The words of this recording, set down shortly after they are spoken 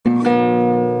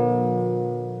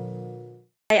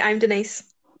I'm Denise,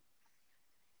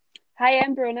 Hi,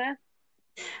 I'm Bruna.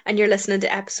 and you're listening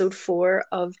to episode 4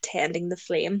 of Tending the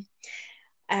Flame.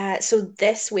 So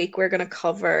this week we're going to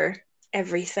cover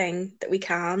everything that we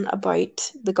can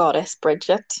about the goddess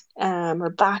Bridget, her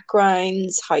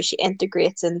backgrounds, how she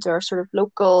integrates into our sort of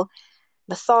local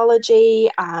mythology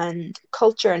and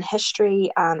culture and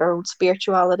history and our own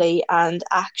spirituality, and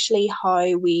actually how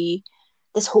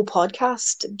this whole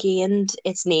podcast gained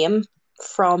its name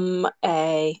from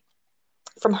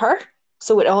from her.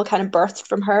 So it all kind of birthed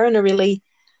from her in a really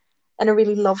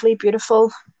lovely,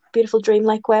 beautiful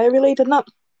dreamlike way, really, didn't it?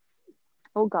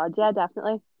 Oh God, yeah,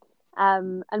 definitely.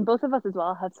 And both of us as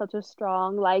well have such a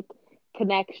strong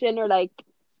connection or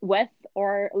with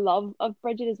or love of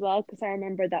Bridget as well, because I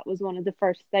remember that was one of the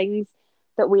first things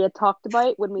that we had talked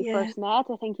about when we Yeah. first met.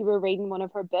 I think you were reading one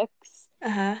of her books,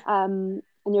 Uh-huh. and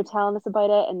you're telling us about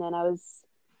it, and then I was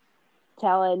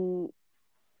telling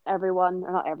everyone,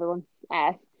 or not everyone,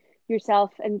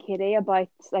 yourself and Katie about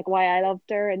like why I loved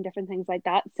her and different things like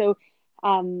that. So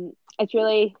it's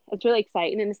really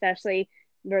exciting, and especially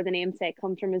where the namesake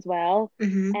comes from as well.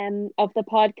 Mm-hmm. Of the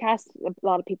podcast, a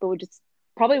lot of people would just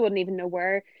probably wouldn't even know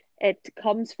where it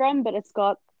comes from, but it's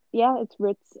got its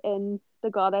roots in the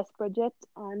goddess Bridget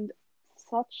and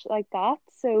such like that.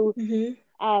 So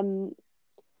Mm-hmm. um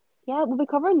we'll be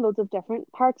covering loads of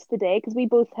different parts today because we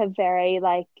both have very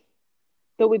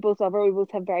though we both love her, we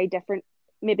both have very different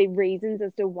maybe reasons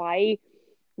as to why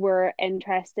we're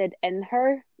interested in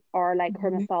her, or like her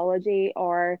Mm-hmm. mythology,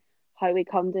 or how we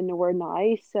come to know her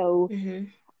now. So Mm-hmm.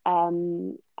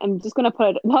 I'm just gonna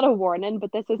put not a warning,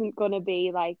 but this isn't gonna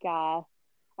be I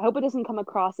hope it doesn't come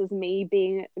across as me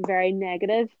being very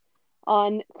negative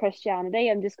on Christianity.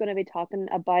 I'm just gonna be talking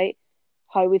about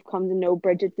how we've come to know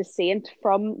Bridget the Saint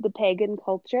from the pagan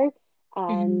culture.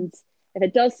 Mm-hmm. And if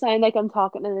it does sound like I'm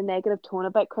talking in a negative tone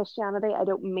about Christianity, I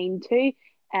don't mean to.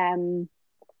 Um,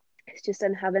 it's just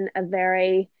I'm having a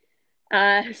very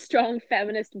strong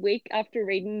feminist week after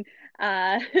reading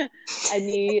uh, a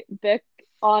new book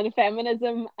on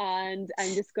feminism, and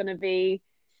I'm just going to be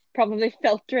probably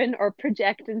filtering or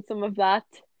projecting some of that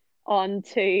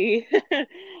onto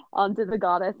onto the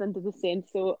goddess and to the saint.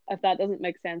 So if that doesn't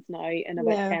make sense now, in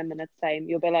about Yeah. 10 minutes time,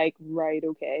 you'll be like, right,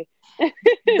 okay.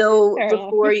 Though Fair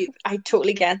enough. I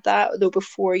totally get that. Though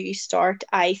before you start,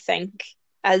 I think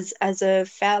as a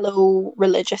fellow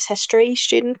religious history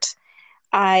student,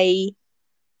 I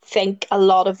think a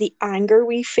lot of the anger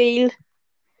we feel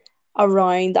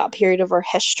around that period of our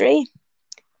history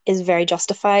is very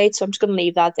justified. So I'm just going to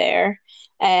leave that there.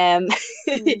 Um,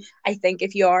 Mm. I think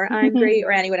if you are angry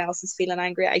or anyone else is feeling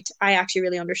angry, I actually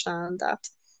really understand that.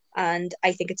 And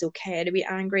I think it's okay to be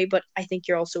angry, but I think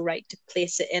you're also right to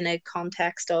place it in a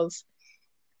context of,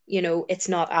 it's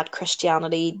not at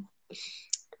Christianity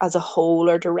as a whole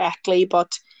or directly,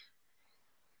 but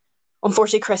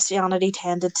unfortunately, Christianity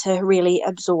tended to really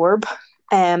absorb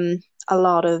um, a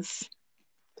lot of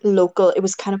local. It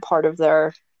was kind of part of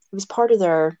their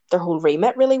whole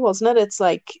remit, really, wasn't it? It's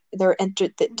like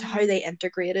how Mm. they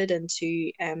integrated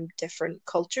into different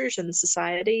cultures and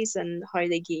societies, and how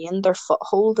they gained their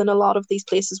foothold in a lot of these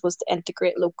places was to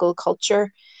integrate local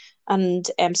culture and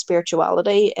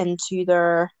spirituality into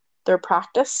their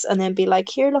practice, and then be like,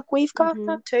 here, look, we've got Hmm.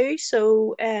 that too,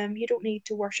 so you don't need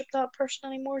to worship that person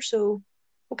anymore, so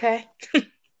okay.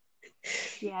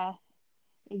 Yeah,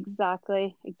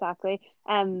 exactly.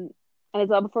 And as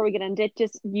well, before we get into it,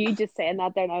 just you just saying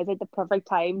that there now is like the perfect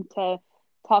time to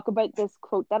talk about this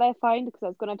quote that I found, because I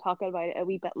was going to talk about it a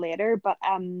wee bit later. But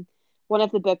one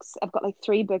of the books, I've got like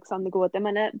three books on the go at the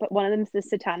minute, but one of them is the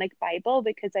Satanic Bible,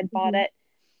 because I bought Hmm. it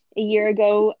a year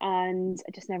ago and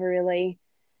I just never really,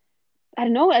 I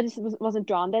don't know, I just wasn't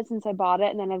drawn to it since I bought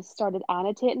it, and then I've started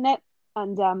annotating it.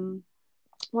 And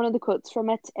one of the quotes from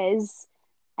it is,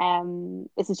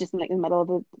 this is just in like the middle of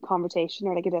a conversation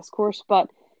or like a discourse, but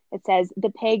it says, the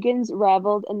pagans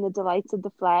reveled in the delights of the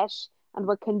flesh and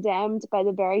were condemned by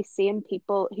the very same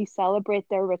people who celebrate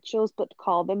their rituals but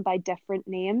call them by different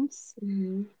names.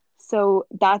 Hmm. So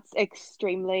that's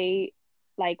extremely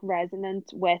like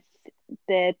resonant with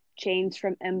the change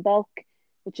from Imbolc,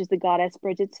 which is the goddess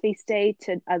Bridget's feast day,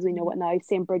 to, as we know it now,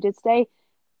 St. Bridget's Day.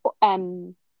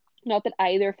 um Not that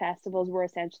either festivals were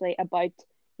essentially about,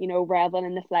 reveling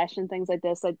in the flesh and things like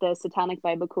this. Like the Satanic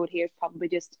Bible code here is probably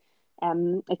just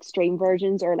extreme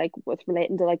versions, or like with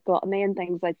relating to like gluttony and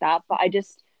things like that. But I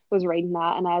just was reading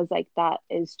that and I was like, that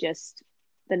is just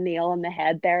the nail on the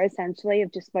head there, essentially,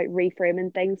 of just about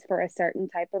reframing things for a certain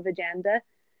type of agenda.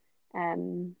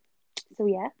 um so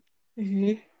yeah,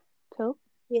 Hmm. cool.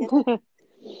 Yeah.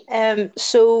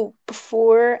 So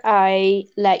before I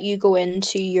let you go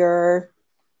into your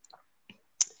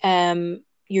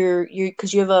You're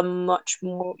because you have a much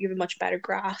better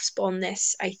grasp on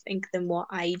this, I think, than what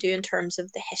I do in terms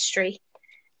of the history.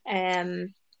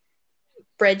 Um,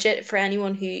 Bridget, for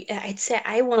anyone who I'd say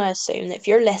I want to assume that if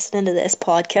you're listening to this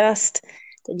podcast,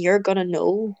 then you're gonna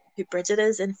know who Bridget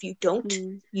is, and if you don't,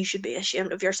 Mm. you should be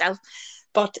ashamed of yourself.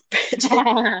 But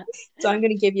Bridget, so I'm going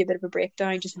to give you a bit of a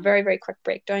breakdown, just very, very quick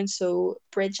breakdown. So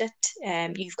Bridget,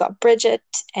 you've got Bridget,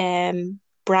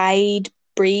 Bride,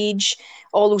 Breege,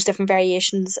 all those different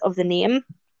variations of the name.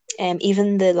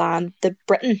 Even the land, the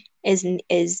Britain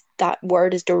is that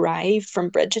word is derived from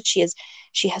Bridget.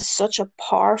 She has such a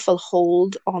powerful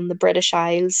hold on the British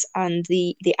Isles and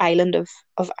the island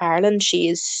of Ireland.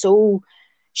 She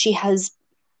has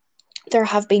there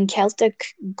have been Celtic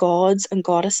gods and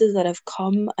goddesses that have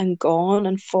come and gone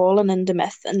and fallen into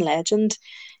myth and legend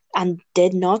and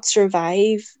did not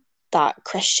survive that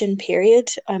Christian period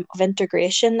of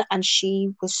integration. And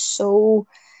she was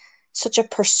such a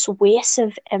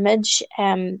persuasive image.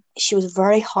 She was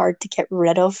very hard to get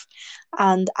rid of,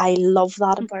 and I love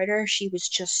that about her. She was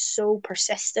just so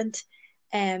persistent,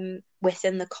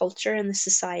 within the culture and the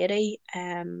society,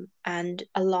 and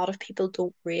a lot of people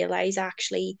don't realize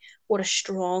actually what a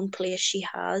strong place she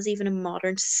has, even in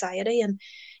modern society. And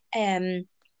um,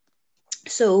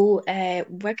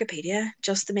 Wikipedia,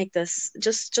 just to make this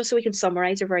just so we can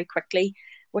summarize her very quickly.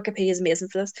 Wikipedia is amazing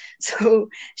for this. So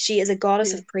she is a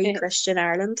goddess of pre-Christian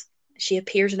Ireland. She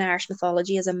appears in Irish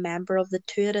mythology as a member of the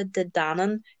Tuatha De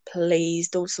Danann. Please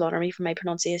don't slaughter me for my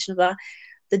pronunciation of that.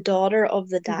 The daughter of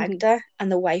the Dagda and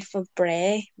the wife of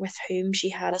Bray, with whom she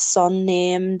had a son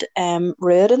named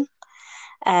Ruadin.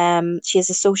 She is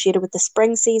associated with the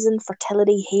spring season,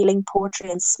 fertility, healing,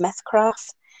 poetry, and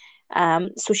smithcraft.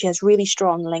 So she has really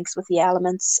strong links with the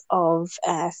elements of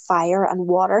fire and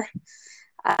water.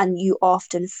 And you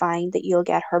often find that you'll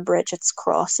get her Bridget's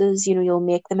crosses, you'll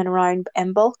make them in around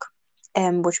in bulk,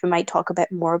 which we might talk a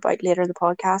bit more about later in the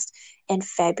podcast, in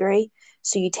February.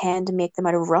 So you tend to make them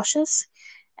out of rushes,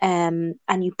 and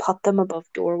you put them above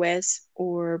doorways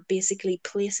or basically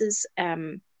places,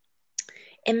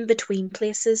 in between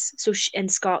places. So in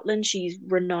Scotland, she's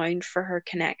renowned for her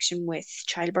connection with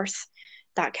childbirth,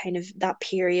 that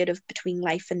period of between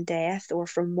life and death, or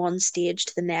from one stage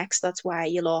to the next. That's why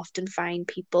you'll often find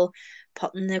people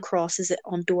putting the crosses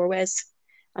on doorways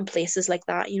and places like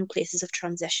that. Places of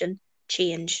transition,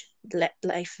 change,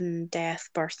 life and death,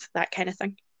 birth, that kind of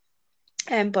thing.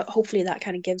 But hopefully that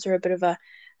kind of gives her a bit of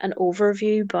an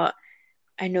overview. But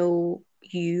I know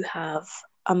you have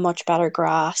a much better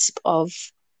grasp of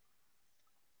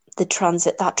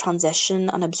that transition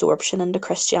and absorption into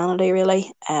Christianity,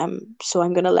 really. So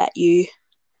I'm gonna let you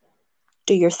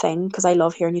do your thing because I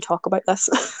love hearing you talk about this.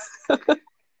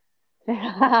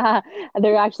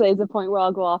 There actually is a point where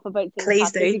I'll go off about St.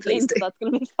 Please Patrick do, please again, do, so that's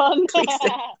gonna be fun. please do.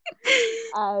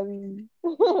 um,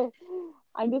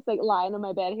 I'm just like lying on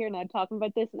my bed here and I'm talking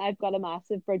about this, and I've got a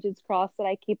massive Bridget's cross that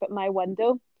I keep at my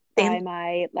window by Same,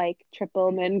 my like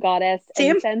triple moon goddess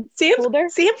same, incense same, holder.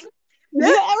 same. Yeah,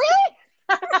 Yeah, really?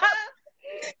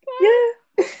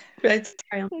 yeah. Right,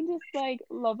 carry on. I'm just like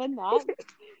loving that.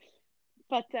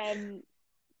 But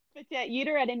yeah, you'd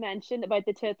already mentioned about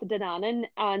the Tuatha De Danann,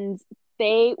 and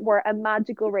they were a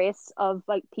magical race of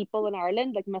like people in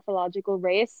Ireland, like mythological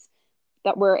race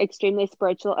that were extremely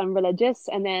spiritual and religious.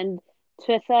 And then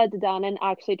Tuatha De Danann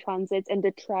actually translates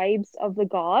into tribes of the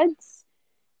gods.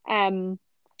 Um,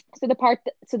 so the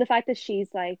fact that she's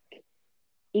like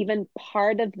even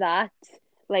part of that,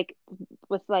 like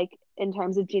with like in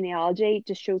terms of genealogy,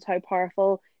 just shows how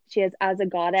powerful she is as a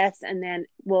goddess, and then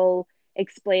will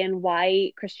explain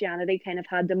why Christianity kind of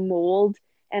had to mold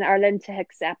in Ireland to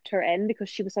accept her in, because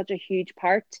she was such a huge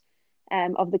part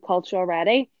of the culture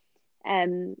already.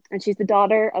 And she's the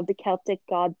daughter of the Celtic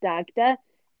god Dagda,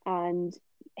 and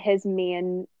his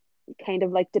main kind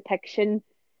of like depiction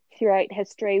throughout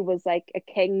history was like a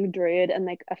king druid and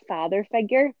like a father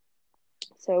figure.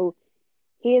 So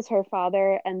he is her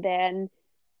father, and then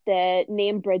the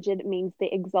name Bridget means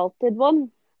the exalted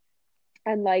one.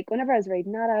 And like whenever I was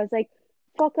reading that, I was like,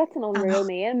 fuck, that's an I know. unreal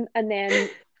name. And then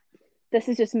this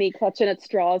is just me clutching at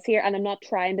straws here, and I'm not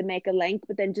trying to make a link,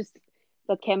 but then just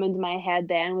what came into my head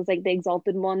then was like the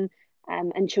exalted one,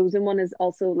 and chosen one is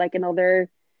also like another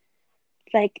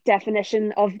like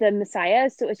definition of the Messiah.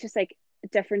 So it's just like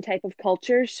different type of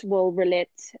cultures will relate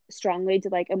strongly to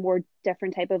like a more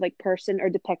different type of like person or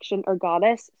depiction or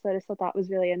goddess. So I just thought that was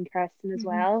really interesting as Mhm.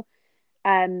 well.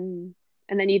 And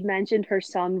then you'd mentioned her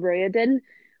son Ruadin,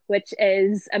 which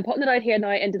is I'm putting it out here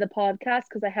now into the podcast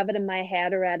because I have it in my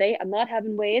head already. I'm not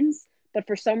having Wayne's, but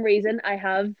for some reason I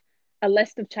have a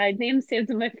list of child names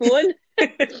saved on my phone.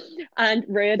 And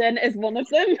Ruadan is one of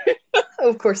them.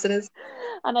 Of course it is.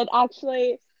 And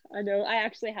I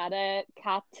actually had a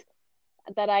cat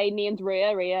that I named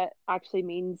Rhea. Rhea actually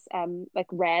means like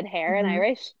red hair in Hmm.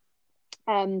 Irish.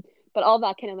 Um, but all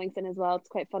that kind of links in as well. It's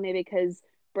quite funny because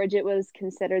Bridget was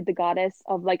considered the goddess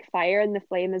of like fire and the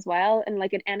flame as well. And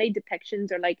like in any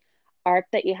depictions or like art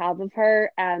that you have of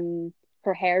her,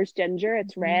 her hair's ginger,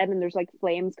 it's red, and there's like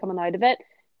flames coming out of it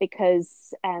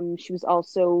because she was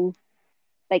also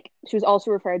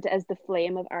referred to as the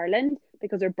Flame of Ireland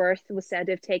because her birth was said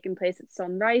to have taken place at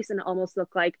sunrise and it almost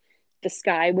looked like the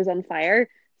sky was on fire.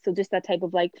 So just that type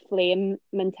of like flame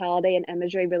mentality and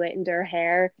imagery relating to her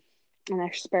hair and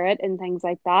her spirit and things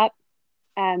like that.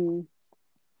 Um,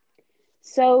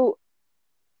 so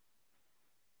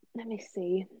let me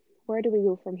see, where do we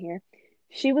go from here?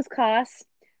 She was class,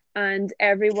 and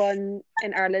everyone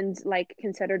in Ireland like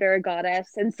considered her a goddess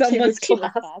and She someone was she was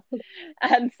class. class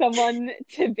and someone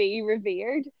to be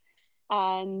revered.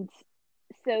 And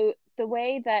so the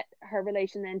way that her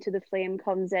relation then to the flame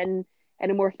comes in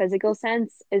a more physical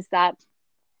sense is that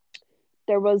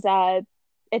there was a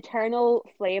eternal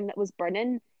flame that was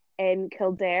burning in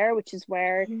Kildare, which is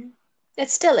where Mhm. It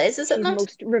still is it she's not?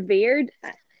 most revered.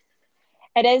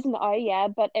 It is now, yeah,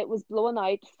 but it was blown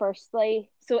out firstly.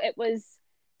 So it was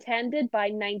tended by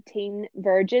 19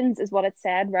 virgins, is what it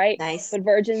said, right? Nice. But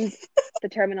virgins, the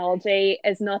terminology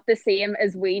is not the same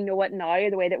as we know it now,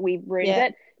 the way that we've ruined Yeah.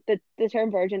 it. The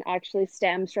term virgin actually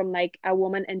stems from like a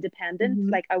woman independent, Hmm.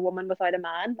 like a woman without a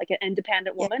man, like an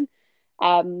independent Yeah.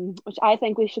 woman, which I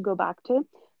think we should go back to.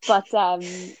 But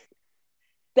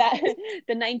that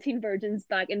the 19 virgins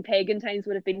back in pagan times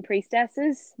would have been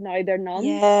priestesses. Now they're nuns.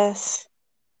 Yes.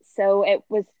 So it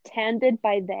was tended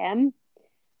by them.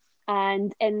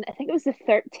 And in, I think it was the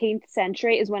 13th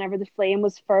century, is whenever the flame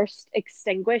was first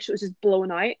extinguished. It was just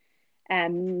blown out.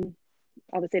 Um,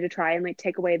 Obviously to try and like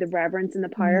take away the reverence and the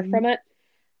power Hmm. from it.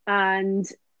 And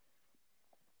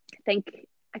I think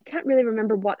I can't really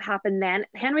remember what happened then.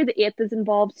 Henry VIII is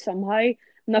involved somehow. I'm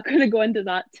not going to go into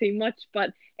that too much,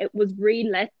 but it was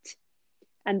relit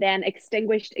and then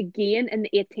extinguished again in the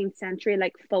 18th century,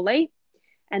 like fully.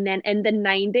 And then in the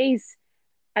 90s,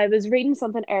 I was reading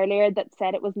something earlier that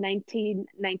said it was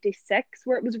 1996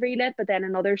 where it was relit, but then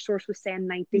another source was saying Hmm.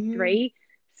 93.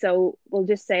 So we'll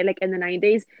just say, like in the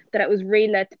 90s, that it was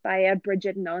relit by a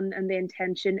Bridget nun, and the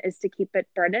intention is to keep it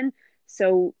burning.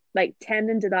 So, like,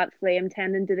 tending to that flame,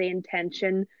 tending to the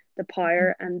intention, the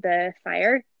power, and the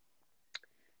fire.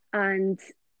 And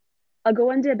I'll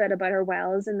go into a bit about her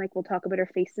wells and, like, we'll talk about her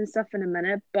feast and stuff in a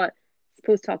minute, but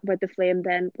suppose talk about the flame,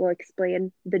 then we'll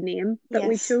explain the name that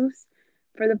we Yes. chose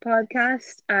for the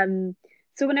podcast.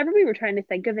 So whenever we were trying to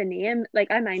think of a name,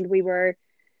 like I mind we were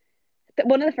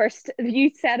one of the first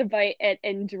you said about it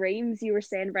in dreams, you were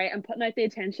saying, right, I'm putting out the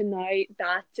attention now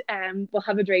that we'll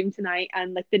have a dream tonight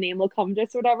and like the name will come to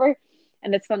us or whatever.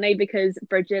 And it's funny because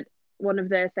Bridget, one of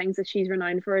the things that she's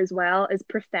renowned for as well is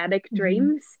prophetic Hmm.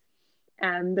 dreams,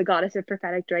 the goddess of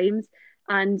prophetic dreams.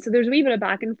 And so there's a wee bit of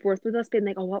back and forth with us being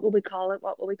like, oh, what will we call it?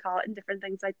 What will we call it? And different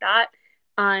things like that.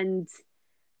 And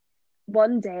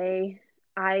one day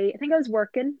I think I was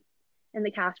working in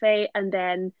the cafe, and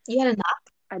then You had a nap.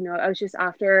 I know I was just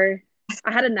after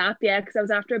I had a nap, yeah, because I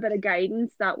was after a bit of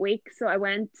guidance that week. So I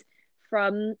went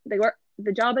from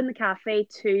the job in the cafe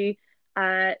to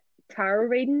tarot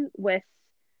reading with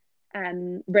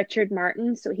Richard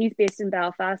Martin. So he's based in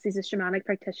Belfast. He's a shamanic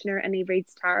practitioner and he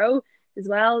reads tarot as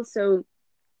well. So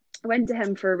I went to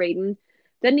him for a reading.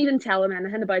 Didn't even tell him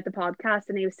anything about the podcast,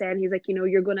 and he was saying, he's like,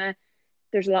 you're gonna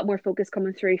there's a lot more focus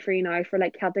coming through for you now for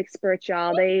like Celtic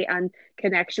spirituality and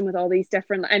connection with all these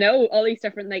different, I know, all these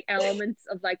different like elements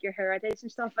of like your heritage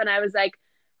and stuff. And I was like,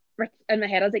 in my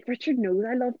head, I was like, Richard knows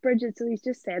I love Bridget, so he's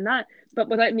just saying that. But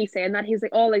without me saying that, he's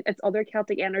like, oh, like it's other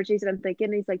Celtic energies that I'm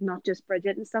thinking. He's like, not just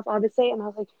Bridget and stuff, obviously. And I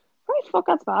was like, right, fuck,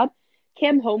 that's bad.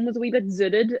 Came home, was a wee bit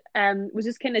zooted, was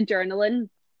just kind of journaling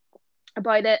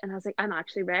about it. And I was like, I'm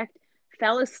actually wrecked.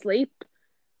 Fell asleep,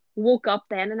 woke up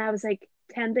then, and I was like,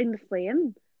 Tending the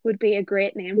Flame would be a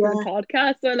great name for the Yeah.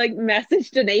 podcast. So I like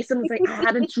messaged Denise and was like, I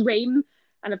had a dream.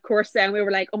 And of course, then we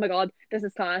were like, oh my God, this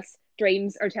is class.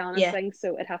 Dreams are telling us Yeah. things.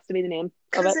 So it has to be the name of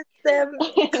Because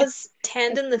it. because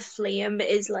tending the flame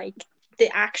is like the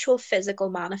actual physical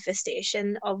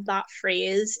manifestation of that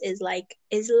phrase is like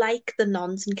the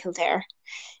nuns in Kildare.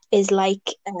 Is like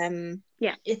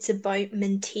Yeah. it's about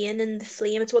maintaining the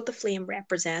flame. It's what the flame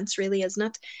represents, really, isn't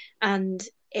it? And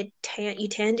you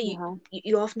tend to Yeah.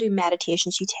 you often do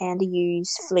meditations. You tend to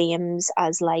use flames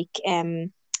as like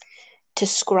to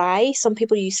scry. Some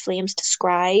people use flames to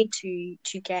scry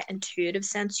to get intuitive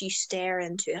sense. You stare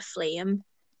into a flame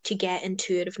to get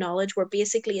intuitive knowledge, where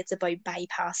basically it's about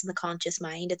bypassing the conscious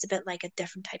mind. It's a bit like a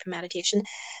different type of meditation,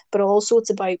 but also it's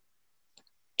about,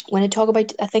 when I talk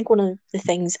about, I think one of the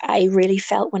things I really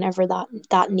felt whenever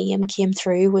that name came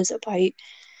through was about,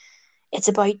 it's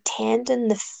about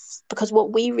tending because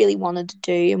what we really wanted to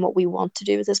do and what we want to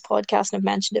do with this podcast, and I've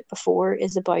mentioned it before,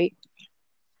 is about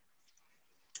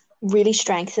really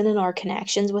strengthening our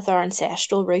connections with our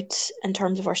ancestral roots in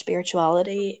terms of our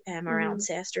spirituality, our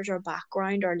ancestors, our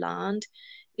background, our land.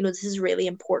 You know, this is really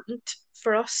important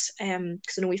for us,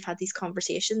 because I know we've had these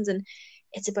conversations, and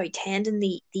it's about tending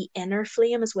the inner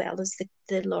flame as well as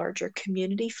the larger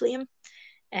community flame.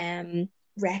 Yeah.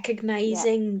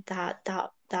 Recognizing that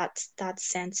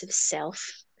sense of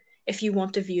self, if you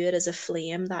want to view it as a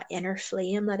flame, that inner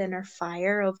flame, that inner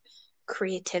fire of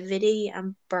creativity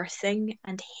and birthing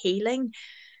and healing.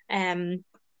 Um,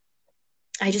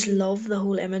 I just Mm-hmm. love the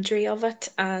whole imagery of it,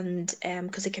 and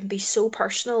because it can be so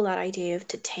personal, that idea of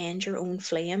to tend your own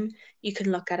flame. You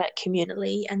can look at it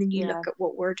communally, and then you look Yeah. at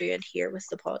what we're doing here with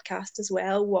the podcast as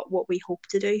well, what we hope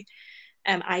to do.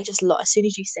 I just love, as soon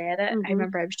as you said it, I Mm-hmm.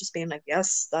 remember I was just being like,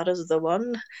 yes, that is the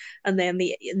one. And then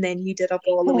you did up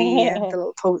all the wee the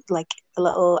little like the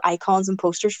little icons and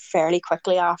posters fairly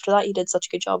quickly after that. You did such a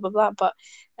good job of that. But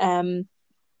um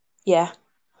yeah,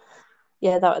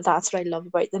 yeah, that's what I love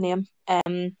about the name.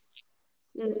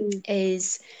 Mm-hmm.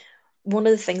 Is one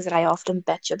of the things that I often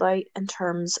bitch about in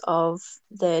terms of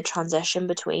the transition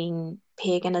between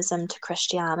paganism to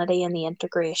Christianity and the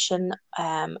integration.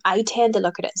 I tend to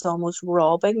look at it as almost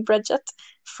robbing Bridget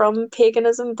from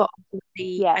paganism, but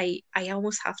Yeah. I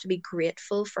almost have to be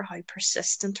grateful for how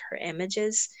persistent her image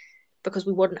is, because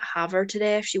we wouldn't have her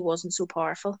today if she wasn't so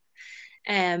powerful.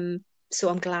 So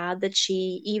I'm glad that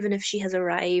she, even if she has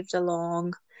arrived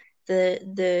along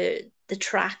the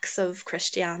tracks of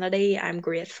Christianity, I'm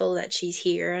grateful that she's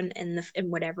here and in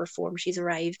whatever form she's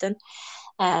arrived in.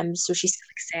 So she's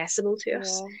still accessible to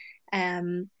us. Yeah.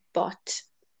 But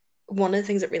one of the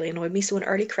things that really annoyed me, so in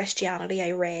early Christianity,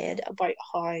 I read about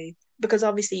how, because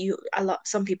obviously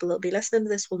some people that'll be listening to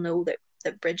this will know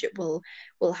that Bridget will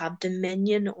have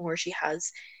dominion, or she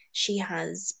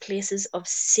has places of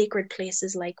sacred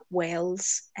places like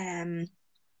wells,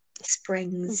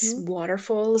 springs, Mm-hmm.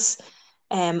 waterfalls.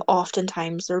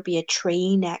 Oftentimes there'll be a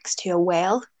tree next to a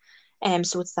well.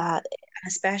 So it's that,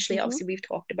 especially Mm-hmm. obviously we've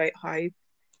talked about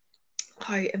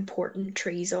how important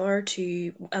trees are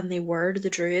to, and they were to the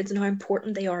Druids, and how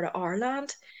important they are to our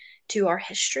land, to our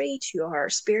history, to our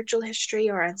spiritual history,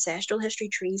 our ancestral history.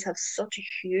 Trees have such a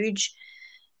huge,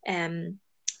 um,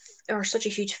 are such a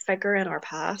huge figure in our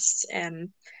past, and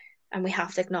we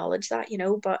have to acknowledge that,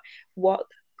 But what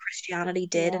Christianity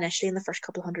did Yeah. initially in the first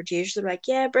couple of 100 years, they're like,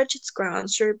 yeah, Bridget's grand,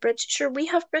 sure, Bridget, sure, we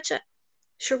have Bridget.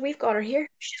 Sure, we've got her here.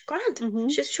 She's grand. Mm-hmm.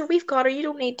 She's sure we've got her. You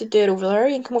don't need to do it over there.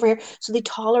 You can come over here. So they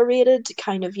tolerated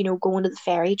kind of, going to the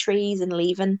fairy trees and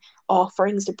leaving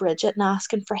offerings to Bridget and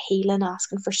asking for healing,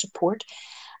 asking for support,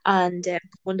 and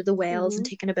going to the wells and Mm-hmm.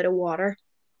 taking a bit of water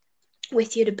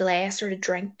with you to bless or to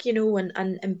drink,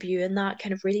 and imbuing that,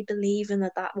 kind of really believing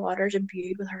that water is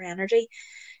imbued with her energy.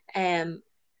 Um,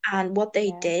 and what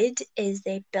they Yeah. did is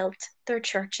they built their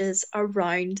churches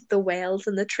around the wells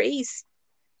and the trees.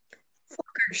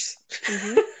 Fuckers.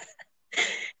 Mm-hmm.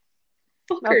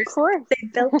 Of Fuckers. course. They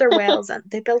built their wells, and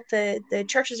they built the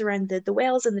churches around the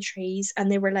wells and the trees, and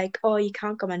they were like, oh, you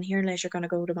can't come in here unless you're going to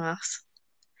go to mass.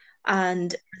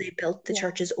 And they built the Yeah.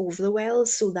 churches over the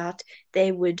wells so that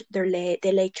they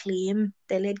laid claim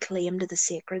to the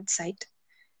sacred site,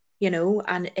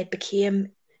 and it became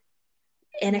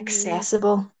Mm-hmm.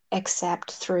 inaccessible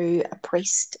except through a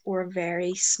priest or a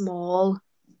very small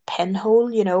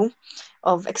pinhole,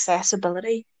 of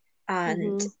accessibility.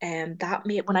 And Mm-hmm. that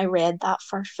made, when I read that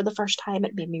for the first time,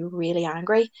 it made me really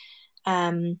angry.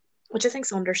 Which I think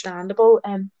is understandable.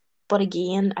 But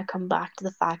again, I come back to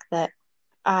the fact that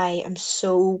I am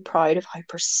so proud of how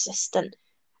persistent,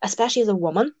 especially as a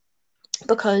woman,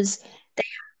 because they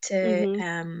had Mm-hmm. to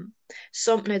now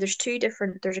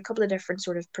there's a couple of different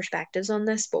sort of perspectives on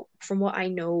this, but from what I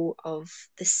know of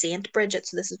the Saint Bridget,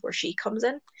 so this is where she comes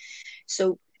in.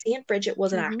 So Saint Bridget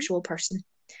was an Mm-hmm. actual person,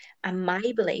 and my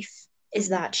belief is Mm-hmm.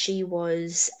 that she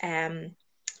was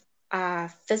a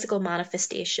physical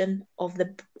manifestation of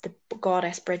the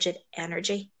goddess Bridget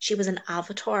energy. She was an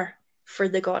avatar for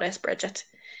the goddess Bridget.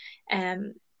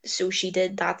 Um, so she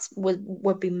did,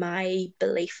 would be my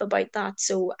belief about that.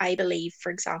 So I believe,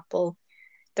 for example,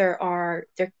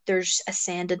 there's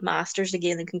ascended masters.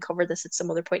 Again, we can cover this at some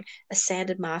other point.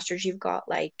 Ascended masters, you've got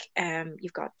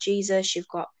Jesus, you've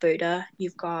got Buddha,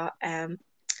 you've got a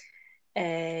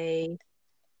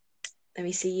let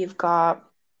me see, you've got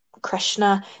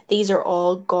Krishna. These are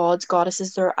all gods,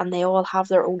 goddesses there, and they all have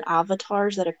their own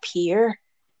avatars that appear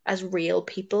as real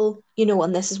people,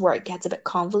 and this is where it gets a bit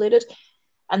convoluted.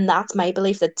 And that's my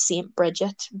belief that Saint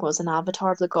Bridget was an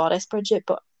avatar of the goddess Bridget,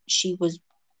 but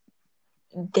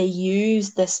they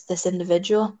used this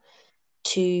individual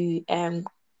to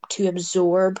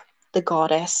absorb the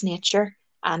goddess nature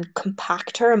and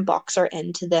compact her and box her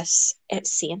into this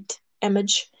saint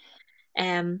image,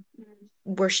 um,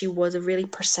 where she was a really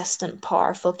persistent,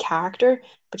 powerful character,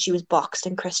 but she was boxed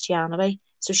in Christianity.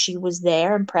 So she was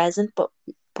there and present,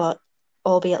 but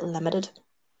albeit limited.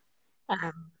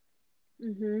 Um,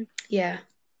 Mm-hmm. yeah,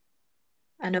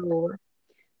 I know.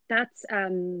 That's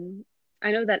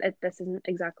I know that this isn't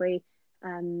exactly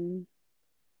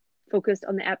focused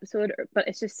on the episode, but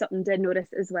it's just something to notice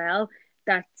as well.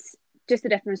 That's just the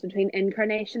difference between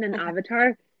incarnation and Okay.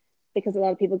 avatar, because a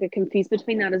lot of people get confused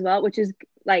between that as well, which is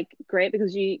like great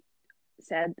because you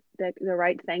said the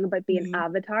right thing about being Mhm.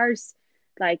 avatars.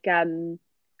 Like because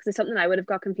it's something I would have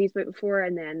got confused about before,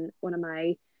 and then one of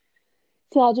my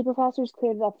theology professors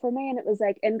cleared it up for me, and it was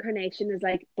like incarnation is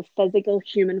like the physical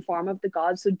human form of the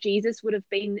god. So Jesus would have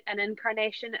been an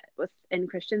incarnation within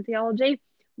Christian theology,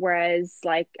 whereas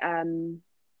like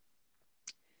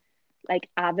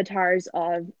avatars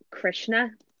of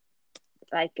Krishna,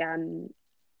 like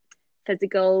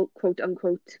physical quote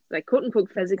unquote, like quote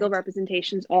unquote physical Right.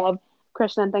 representations of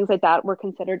Krishna and things like that were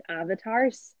considered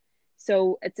avatars.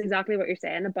 So it's exactly what you're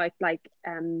saying about like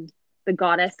the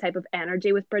goddess type of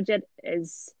energy with Bridget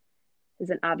is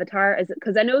an avatar. Is it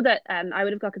because I know that I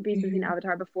would have got confused between Mhm.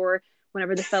 Avatar before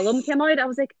whenever the film came out. I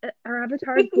was like, are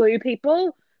avatars blue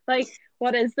people? Like,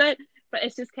 what is that? But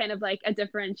it's just kind of like a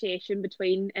differentiation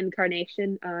between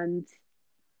incarnation and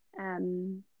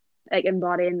um like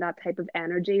embodying that type of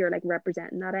energy or like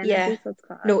representing that Yeah. energy. So it's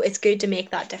No, class. it's good to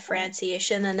make that Um,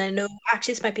 differentiation. And I know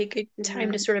actually this might be a good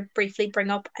time to mm-hmm. sort of briefly bring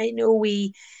up. I know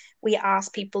we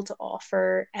asked people to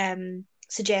offer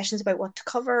suggestions about what to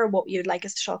cover, what you'd like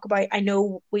us to talk about. I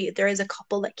know we there is a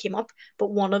couple that came up, but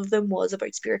one of them was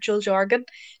about spiritual jargon.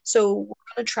 So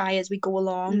we're gonna try as we go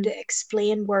along Mm. to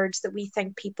explain words that we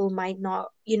think people might not,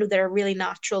 that are really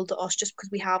natural to us just because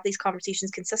we have these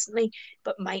conversations consistently,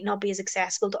 but might not be as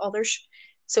accessible to others.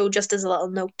 So just as a little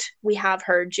note, we have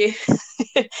heard you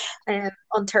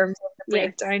on terms of the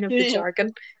Yes. breakdown of the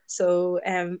jargon. So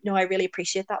no, I really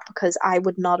appreciate that because I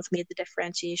would not have made the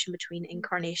differentiation between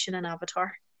incarnation and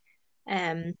avatar.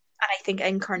 And I think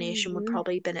incarnation would Mm-hmm.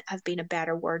 probably have been a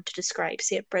better word to describe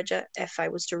Saint Bridget if I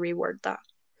was to reword that.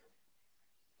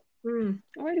 Mm.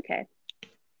 All right, okay.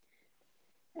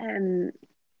 Um,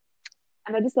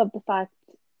 and I just love the fact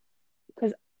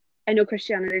because I know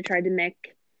Christianity tried to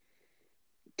make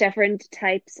different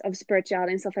types of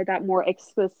spirituality and stuff like that more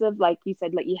exclusive. Like you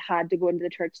said, like you had to go into the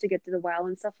church to get to the well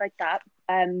and stuff like that.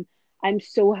 I'm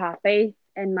so happy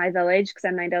in my village because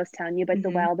I mind I was telling you about the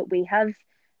Hmm. well that we have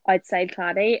outside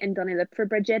Clady in Donegalip for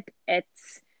Bridget.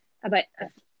 It's about a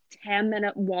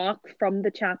 10-minute walk from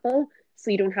the chapel,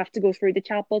 so you don't have to go through the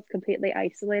chapel. It's completely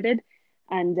isolated,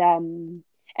 and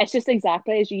it's just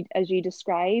exactly as you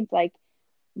described, like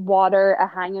water, a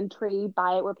hanging tree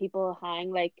by it where people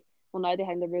hang like well now they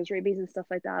hang the rosary beads and stuff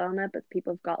like that on it, but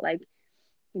people have got like,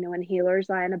 inhalers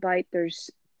lying about. There's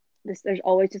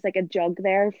always just like a jug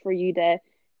there for you to,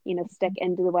 stick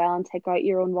into the well and take out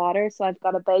your own water. So I've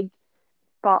got a big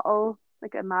bottle,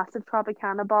 like a massive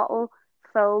Tropicana bottle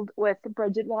filled with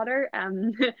Bridget water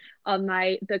on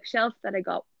my bookshelf that I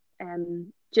got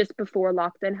just before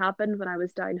lockdown happened when I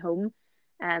was down home.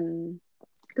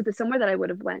 Because it's somewhere that I would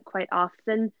have went quite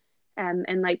often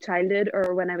in like childhood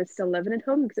or when I was still living at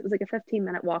home because it was like a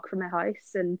 15-minute walk from my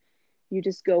house and you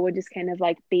just go and just kind of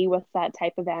like be with that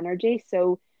type of energy.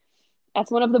 So that's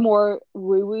one of the more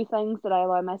woo-woo things that I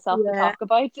allow myself to Yeah. talk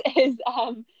about is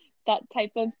that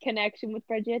type of connection with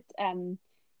Bridget.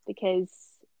 Because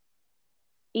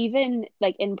even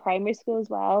like in primary school as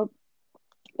well,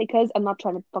 because I'm not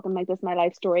trying to fucking make this my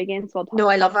life story again, so No,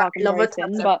 I stop love it. talking I love very it.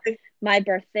 That's soon. But everything. my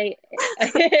birthday,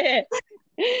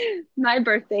 my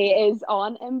birthday is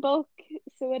on Imbolc,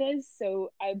 so it is.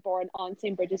 So I'm born on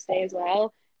St. Bridget's Day as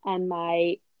well, and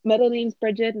my middle name's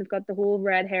Bridget, and I've got the whole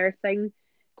red hair thing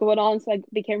going on. So I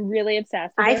became really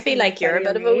obsessed with I her feel from like like you're quite a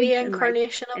a bit young of a wee age, and like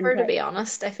incarnation of in her, to prep. be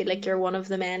honest. I feel like you're one of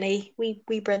the many wee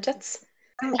Bridgets.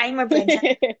 I'm a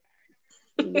Bridget.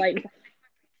 Light,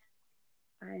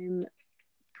 I'm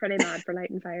pretty mad for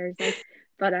lighting fires, like.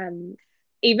 But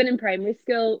even in primary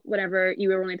school, whenever you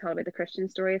were only taught about the Christian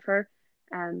story of her,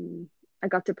 um, I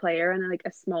got to play her in like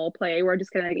a small play where I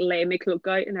just kind of like lay my cloak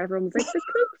out, and everyone was like, "The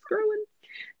cloak's growing."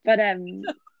 But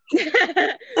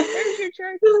there's your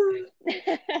church.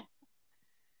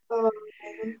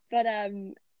 But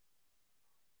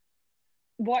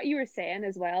what you were saying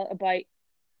as well about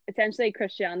essentially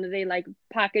Christianity like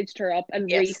packaged her up and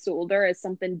Yes. resold her as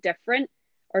something different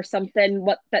or something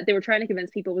what that they were trying to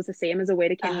convince people was the same as a way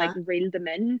to kind of like Uh-huh. reel them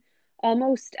in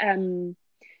almost. And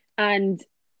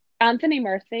Anthony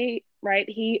Murphy, right?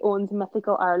 He owns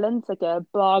Mythical Ireland, it's like a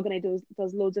blog, and he does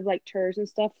loads of like tours and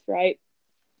stuff throughout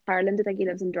Ireland. I think he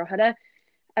lives in Drogheda.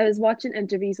 I was watching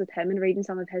interviews with him and reading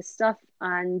some of his stuff,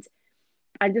 and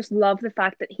I just love the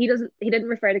fact that he didn't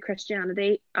refer to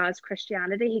Christianity as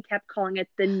Christianity. He kept calling it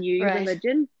the new Right.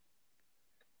 religion.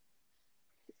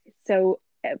 So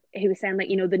he was saying like,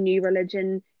 the new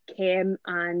religion came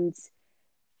and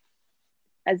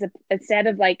instead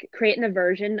of like creating a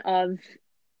version of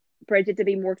Bridget to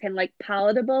be more kind of like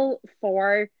palatable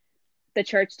for the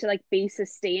church to like be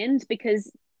sustained,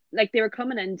 because like they were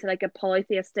coming into like a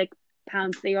polytheistic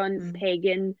pantheon Mm.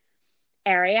 pagan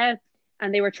area,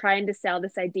 and they were trying to sell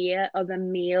this idea of a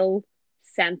male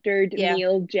centered, Yeah.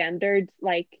 male gendered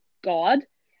like god.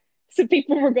 So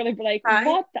people were going to be like, Right.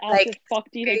 what the Like, absolute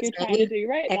fuck do you think excuse you're trying to me. do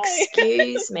right now?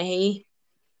 Excuse me.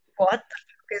 What the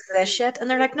fuck is this shit? And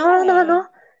they're like, no, no, no, Yeah. no.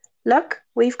 Look,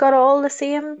 we've got all the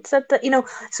same set that,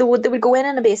 so they would go in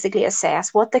and basically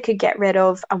assess what they could get rid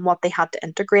of and what they had to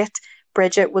integrate.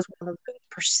 Bridget was one of the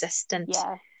persistent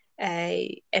Yeah.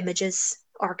 images,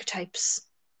 archetypes,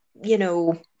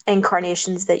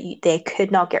 incarnations that they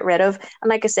could not get rid of. And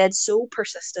like I said, so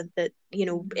persistent that,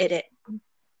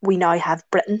 we now have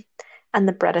Britain and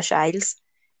the British Isles.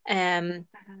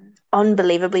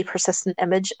 Unbelievably persistent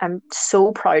image. I'm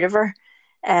so proud of her.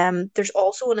 There's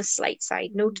also, on a slight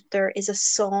side note, there is a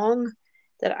song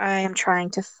that I am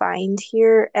trying to find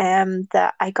here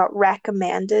that I got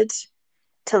recommended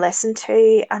to listen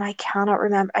to, and I cannot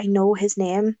remember. I know his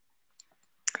name.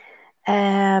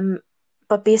 Um,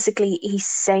 but basically, he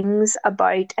sings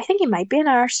about, I think he might be an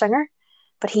Irish singer,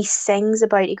 but he sings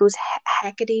about, he goes,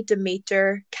 Hecate,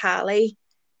 Demeter, Kali,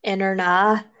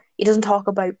 Inarna. He doesn't talk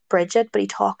about Bridget, but he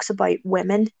talks about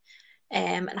women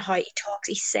and how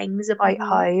he sings about Mm-hmm.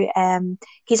 how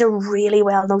he's a really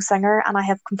well known singer, and I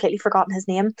have completely forgotten his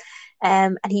name.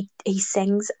 And he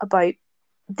sings about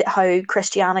how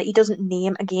Christianity, he doesn't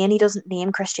name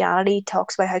Christianity. He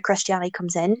talks about how Christianity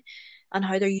comes in and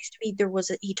how there used to be,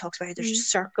 he talks about how there's a Mm-hmm.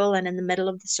 circle, and in the middle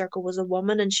of the circle was a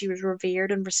woman, and she was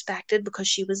revered and respected because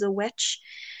she was a witch.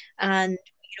 And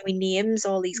he names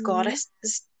all these Mm-hmm.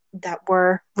 goddesses that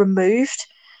were removed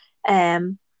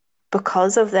um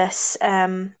because of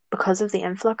the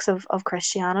influx of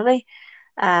Christianity.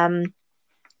 Um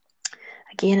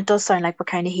Again, it does sound like we're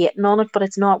kind of hating on it, but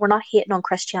it's not. We're not hating on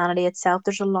Christianity itself.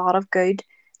 There's a lot of good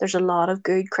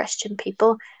Christian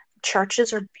people.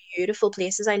 Churches are beautiful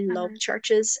places. I love Uh-huh.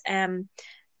 churches. And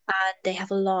they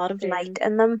have a lot of light Same.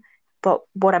 in them. But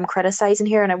what I'm criticizing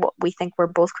here, and what we think we're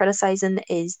both criticizing,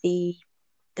 is the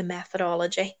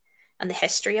methodology and the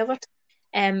history of it.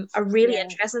 A really Yeah.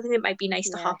 interesting thing that might be nice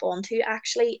to Yeah. hop onto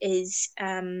actually is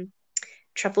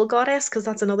Triple Goddess, because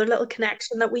that's another little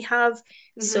connection that we have.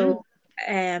 Mm-hmm. So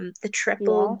the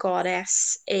Triple Yeah.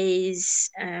 Goddess is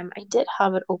I did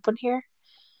have it open here,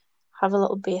 have a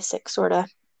little basic sort of,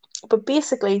 but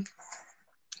basically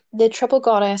the Triple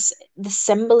Goddess, the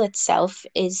symbol itself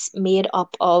is made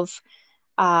up of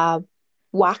a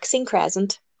waxing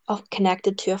crescent of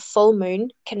connected to a full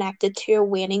moon, connected to a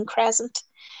waning crescent.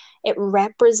 It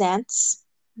represents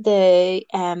the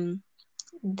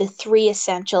three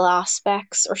essential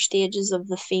aspects or stages of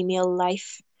the female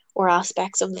life, or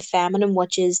aspects of the feminine,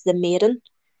 which is the maiden,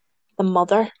 the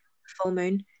mother, full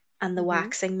moon, and the Mm-hmm.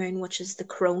 waxing moon, which is the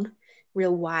crone,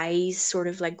 real wise, sort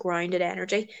of like grounded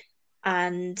energy.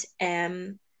 And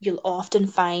you'll often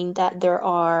find that there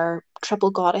are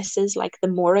triple goddesses, like the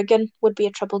Morrigan would be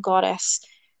a triple goddess,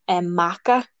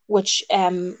 Maca, which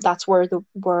that's where the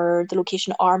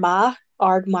location Ard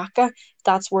Maca,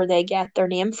 that's where they get their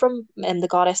name from, and the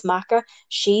goddess Maca.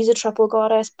 She's a triple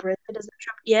goddess. Bridget is a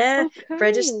triple, yeah.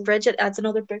 Okay. Bridget adds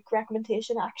another book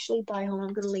recommendation actually by, hold on,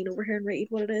 I'm gonna lean over here and read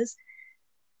what it is.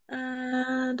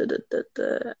 Da, da, da,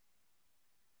 da.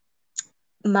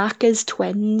 Maca's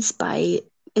Twins by,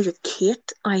 is it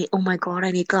Kate? Oh my god,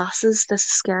 I need glasses. This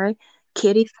is scary.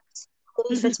 Katie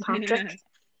Fitzpatrick.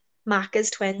 Maca's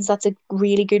Twins. That's a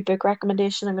really good book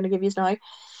recommendation I'm going to give you now.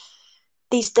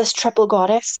 This triple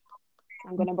goddess.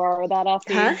 I'm gonna borrow that off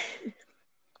Huh? you.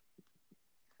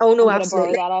 Oh no, I'm gonna borrow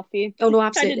absolutely. that off you. Oh no, I did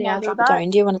absolutely. not I'll know drop it that.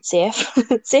 down to you when it's safe.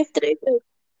 It's safe to do so.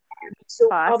 So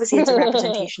Class. obviously it's a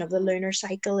representation of the lunar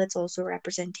cycle. It's also a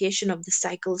representation of the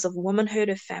cycles of womanhood,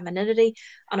 of femininity,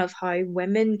 and of how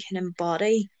women can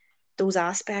embody those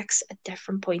aspects at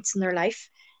different points in their life.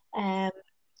 Um,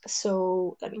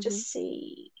 so let me Mm-hmm. just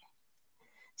see.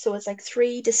 So it's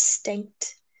three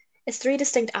distinct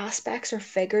aspects or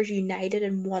figures united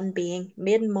in one being,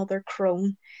 maiden, mother,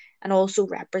 crone, and also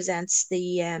represents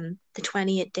the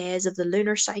 28 days of the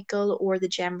lunar cycle or the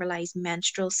generalized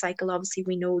menstrual cycle. Obviously,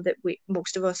 we know that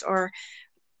most of us are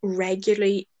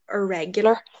regularly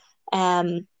irregular.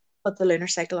 But the lunar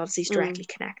cycle obviously is directly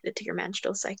connected to your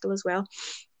menstrual cycle as well.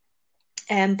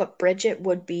 But Bridget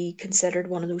would be considered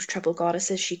one of those triple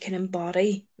goddesses. She can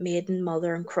embody maiden,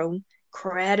 mother, and crone.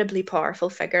 Incredibly powerful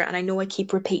figure. And I know I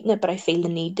keep repeating it, but I feel the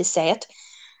need to say it,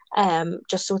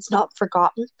 just so it's not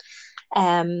forgotten.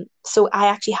 So I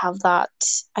actually have that.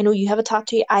 I know you have a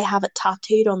tattoo. I have it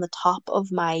tattooed on the top of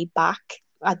my back,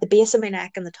 at the base of my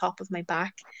neck and the top of my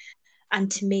back. And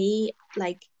to me,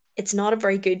 like, it's not a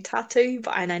very good tattoo,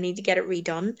 and I need to get it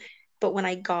redone. But when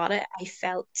I got it, I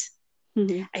felt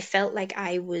like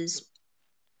I was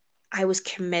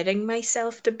committing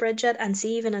myself to Bridget. And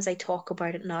see, even as I talk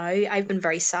about it now, I've been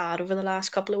very sad over the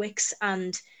last couple of weeks,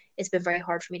 and it's been very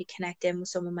hard for me to connect in with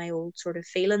some of my old sort of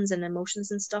feelings and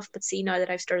emotions and stuff. But see, now that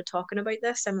I've started talking about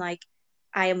this, I'm like,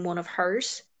 I am one of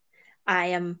hers.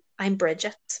 I'm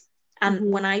Bridget.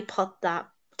 And when I put that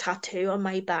tattoo on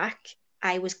my back,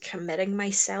 I was committing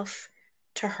myself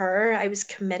to her. I was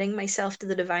committing myself to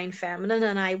the divine feminine,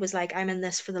 and I was like, I'm in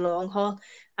this for the long haul.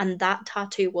 And that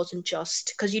tattoo wasn't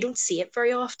just because you don't see it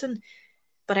very often,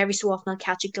 but every so often I'll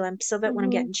catch a glimpse of it when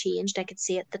I'm getting changed. I could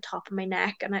see it at the top of my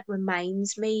neck, and it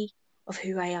reminds me of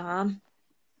who I am.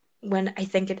 When I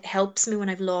think it helps me when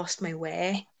I've lost my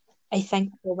way. I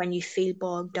think when you feel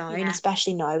bogged down, Yeah.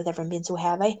 especially now with everyone being so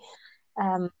heavy,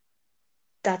 um,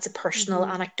 that's a personal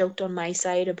anecdote on my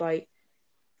side about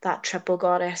that triple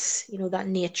goddess, that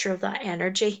nature of that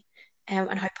energy, and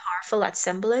how powerful that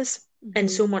symbol is. And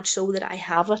so much so that I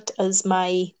have it as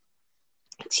my,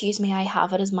 excuse me, I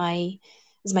have it as my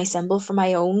symbol for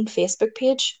my own Facebook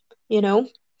page, for my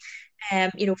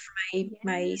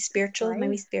Yeah, spiritual, my right.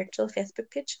 wee spiritual Facebook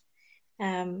page.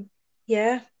 Um,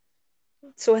 yeah.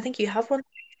 So I think you have one.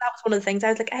 That was one of the things I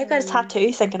was like, I've got a Um,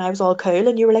 tattoo, thinking I was all cool,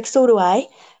 and you were like, so do I.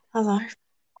 I was like,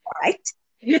 all right.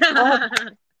 Um, yeah.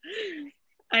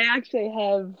 I actually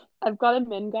I've got a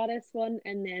moon goddess one,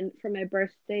 and then for my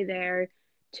birthday there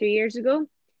 2 years ago,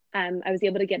 I was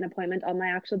able to get an appointment on my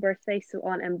actual birthday, so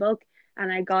on Imbolc, and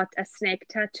I got a snake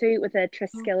tattoo with a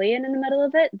Triskelion in the middle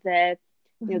of it,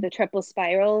 mhm. the triple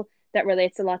spiral that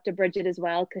relates a lot to Bridget as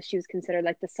well, because she was considered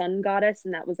like the sun goddess,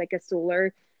 and that was like a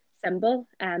solar symbol.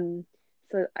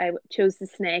 So I chose the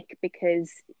snake because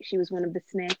she was one of the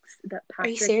snakes that Are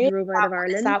you Patrick serious? drove out of Is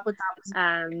Ireland. that what that was?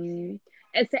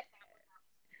 It's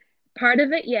part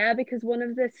of it, yeah, because one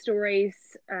of the stories,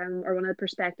 or one of the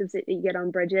perspectives that you get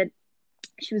on Bridget,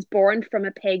 she was born from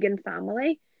a pagan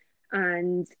family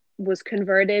and was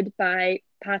converted by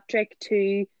Patrick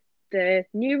to the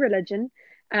new religion,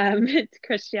 to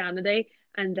Christianity.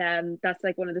 And that's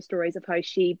like one of the stories of how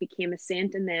she became a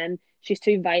saint. And then she's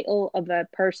too vital of a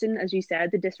person, as you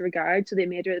said, to disregard. So they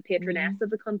made her the patroness Mm. of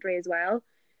the country as well.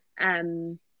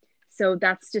 Um, so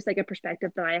that's just like a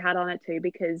perspective that I had on it too,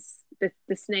 because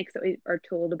the snakes that we are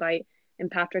told about in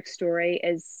Patrick's story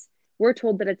is, we're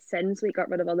told that it's sin, so we got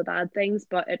rid of all the bad things,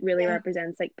 but it really Yeah,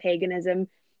 represents like paganism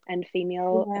and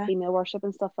yeah. female worship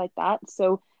and stuff like that.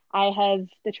 So I have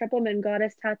the triple moon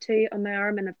goddess tattoo on my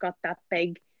arm, and I've got that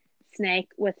big snake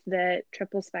with the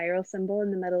triple spiral symbol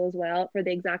in the middle as well, for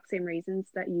the exact same reasons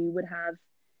that you would have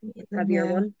your Yeah.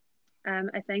 one,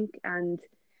 I think. And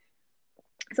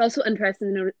it's also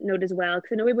interesting to note as well,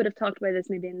 because I know we would have talked about this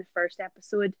maybe in the first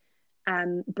episode,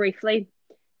 briefly,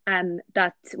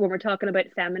 that when we're talking about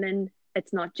feminine,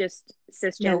 it's not just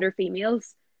No. cisgender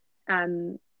females.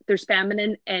 There's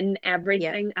feminine in Yeah.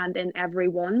 everything and in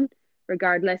everyone,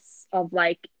 regardless of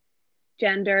like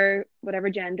gender, whatever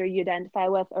gender you identify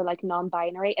with, or like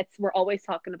non-binary. It's, we're always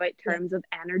talking about Yeah. terms of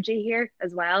energy here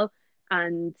as well.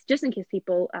 And just in case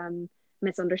people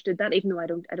misunderstood that, even though I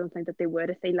don't think that they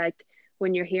would, I feel like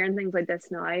when you're hearing things like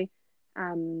this now,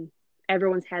 um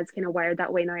everyone's head's kind of wired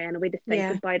that way now anyway, to think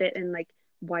Yeah. about it in like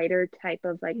wider type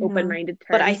of like No. open-minded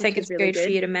But I terms, which think is it's really good for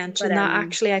good. you to But mention that.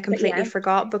 Actually, I completely yeah.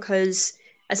 forgot because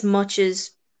as much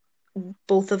as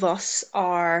both of us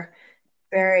are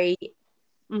very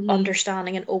Mm-hmm.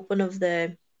 understanding and open of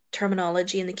the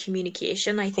terminology and the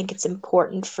communication, I think it's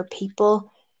important for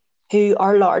people who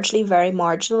are largely very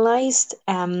marginalized,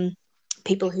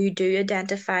 people who do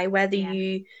identify, whether Yeah,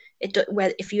 you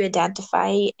whether if you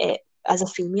identify it as a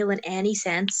female in any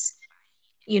sense,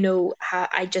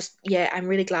 I just, yeah, I'm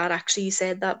really glad actually you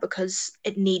said that because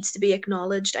it needs to be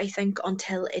acknowledged, I think,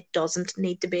 until it doesn't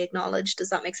need to be acknowledged. Does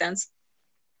that make sense?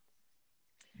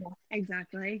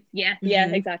 exactly. Yeah,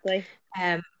 Mm-hmm. exactly.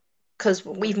 Um, Because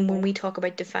even when Exactly. we talk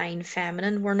about divine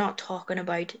feminine, we're not talking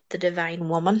about the divine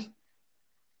woman.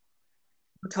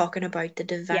 We're talking about the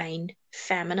Yeah. divine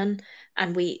feminine.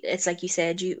 And it's like you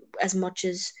said, as much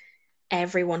as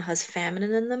everyone has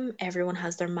feminine in them, everyone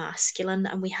has their masculine,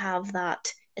 and we have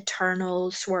that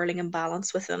eternal swirling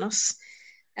imbalance within us.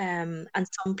 And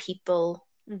some people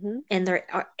Mm-hmm. in their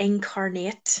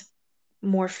incarnate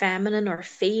more feminine or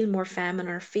feel more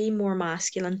feminine or feel more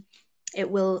masculine.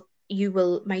 You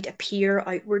will might appear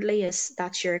outwardly as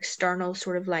that's your external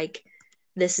sort of like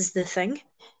this is the thing.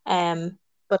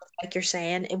 But like you're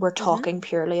saying, we're Mm-hmm. talking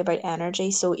purely about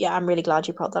energy. So yeah, I'm really glad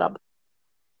you brought that up.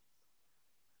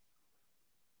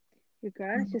 You're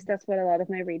grand. It's just that's what a lot of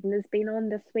my reading has been on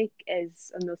this week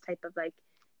is on those type of like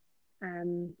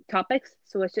topics.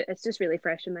 So it's just really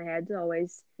fresh in my head to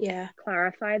always Yeah.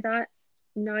 clarify that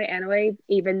now anyway,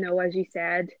 even though as you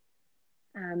said,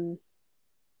 um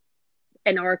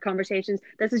in our conversations,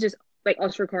 this is just like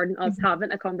us recording us Mhm.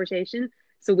 having a conversation.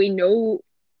 So we know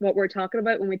what we're talking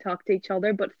about when we talk to each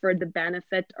other, but for the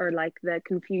benefit or like the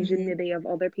confusion Mhm. maybe of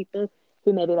other people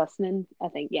who may be listening, I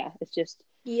think yeah, it's just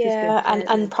good Yeah, and to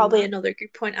and mention probably that. another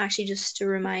good point actually just to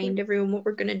Of course. remind everyone what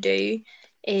we're gonna do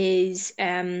is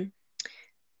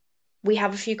we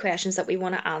have a few questions that we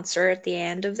want to answer at the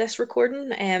end of this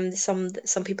recording. Some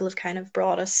people have kind of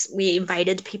brought us. We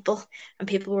invited people, and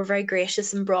people were very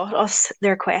gracious and brought us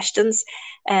their questions,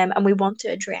 and we want to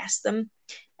address them.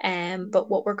 But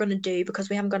what we're going to do, because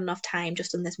we haven't got enough time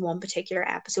just in this one particular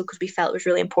episode, because we felt it was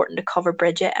really important to cover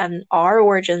Bridget and our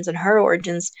origins and her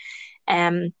origins,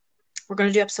 um, we're going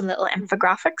to do up some little Mm-hmm.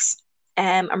 infographics,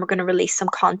 and we're going to release some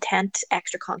content,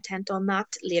 extra content on that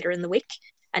later in the week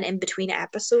and in between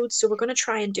episodes. So we're going to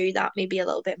try and do that maybe a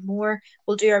little bit more.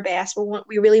 We'll do our best.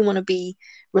 We really want to be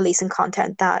releasing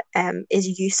content that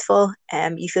is useful,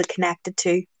 you feel connected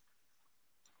to,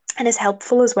 and is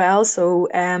helpful as well. So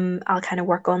I'll kind of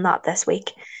work on that this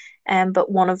week. But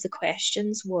one of the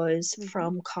questions was Mm-hmm.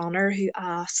 from Connor, who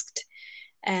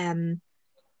um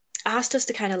asked us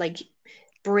to kind of like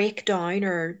break down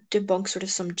or debunk sort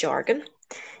of some jargon.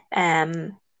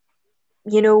 Um,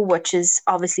 which is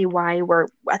obviously why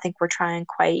I think we're trying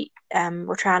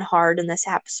hard in this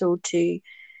episode to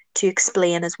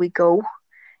explain as we go.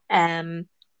 Um,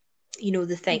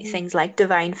 Mm-hmm. things like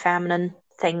divine feminine,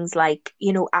 things like,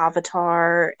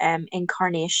 avatar,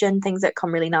 incarnation, things that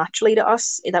come really naturally to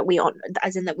us that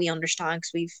as in that we understand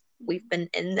because we've been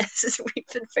in this, we've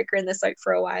been figuring this out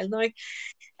for a while now.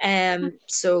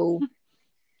 So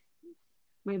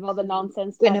We have all the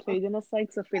nonsense you know, tattooed in us,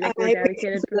 like, so I feel like we're because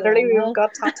dedicated for the literally long we've haul.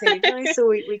 got tattooed now, so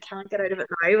we can't get out of it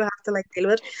now. We have to like deal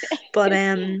with it. But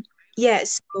yeah,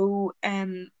 so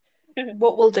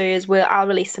what we'll do is I'll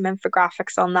release some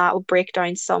infographics on that. We'll break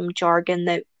down some jargon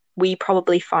that we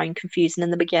probably found confusing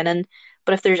in the beginning.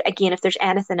 But if there's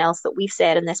anything else that we've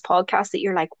said in this podcast that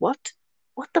you're like, what?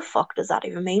 What the fuck does that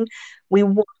even mean? We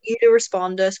want you to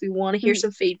respond to us. We want to hear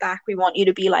some feedback. We want you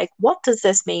to be like, what does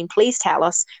this mean? Please tell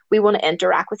us. We want to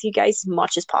interact with you guys as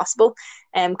much as possible.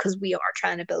 Because we are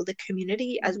trying to build a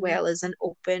community as Mm-hmm. well as an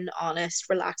open, honest,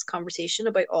 relaxed conversation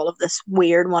about all of this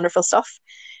weird, wonderful stuff.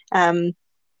 Um,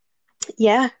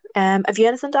 yeah. Have you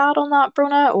anything to add on that,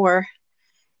 Brona, or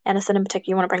anything in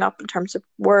particular you want to bring up in terms of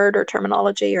word or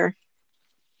terminology or?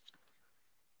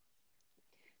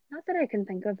 Not that I can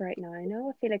think of right now. No,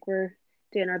 I feel like we're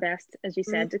doing our best, as you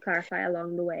Mm. said, to clarify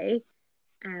along the way.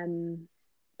 Um,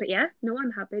 but yeah, no,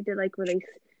 I'm happy to like release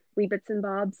wee bits and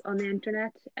bobs on the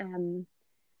internet.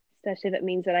 Especially if it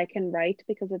means that I can write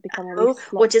because I've become a wee Oh,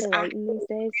 slut which is for actually writing these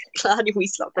days. glad we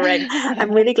slept already.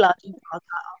 I'm really glad you brought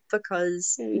that up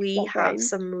because Wee we slut have brain.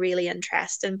 some really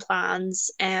interesting plans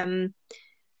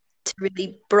to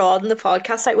really broaden the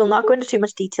podcast out. We'll not go into too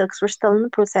much detail because we're still in the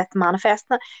process of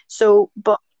manifesting it. So,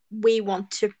 but we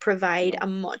want to provide Yes. a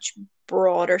much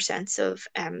broader sense of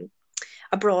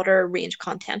a broader range of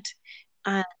content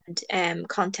and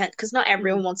content because not Mm-hmm.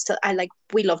 everyone wants to.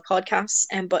 We love podcasts,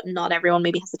 but not everyone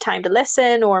maybe has the time to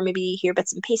listen or maybe hear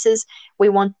bits and pieces. We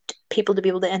want people to be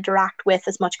able to interact with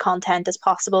as much content as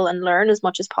possible and learn as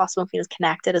much as possible and feel as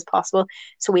connected as possible.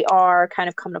 So we are kind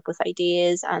of coming up with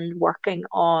ideas and working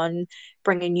on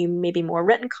bringing you maybe more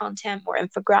written content, more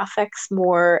infographics,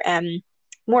 more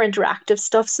interactive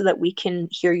stuff so that we can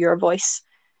hear your voice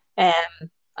um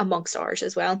amongst ours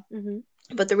as well. Mm-hmm.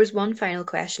 But there was one final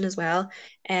question as well,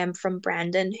 from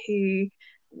Brendan, who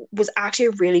was actually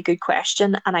a really good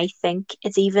question, and I think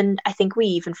we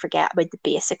even forget about the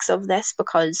basics of this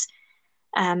because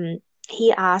um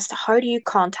he asked, how do you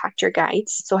contact your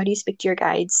guides? So how do you speak to your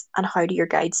guides, and how do your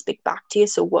guides speak back to you?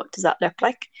 So what does that look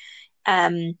like?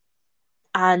 Um,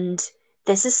 and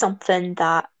this is something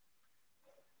that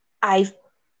I've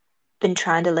been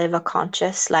trying to live a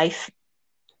conscious life,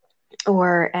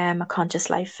 or a conscious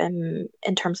life in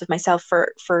terms of myself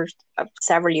for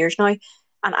several years now,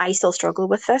 and I still struggle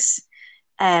with this.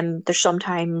 There's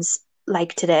sometimes,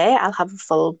 like today, I'll have a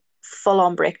full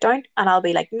on breakdown, and I'll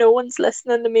be like, no one's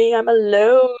listening to me, I'm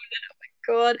alone.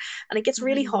 God. And it gets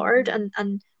really hard.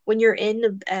 And when you're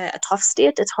in a tough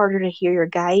state, it's harder to hear your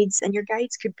guides. And your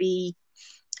guides could be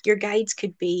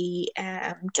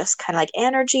just kind of like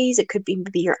energies. It could be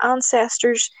maybe your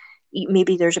ancestors.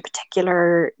 Maybe there's a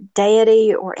particular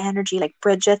deity or energy like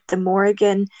Bridget, the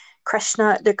Morrigan,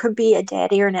 Krishna. There could be a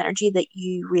deity or an energy that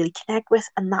you really connect with,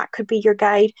 and that could be your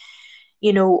guide,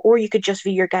 or you could just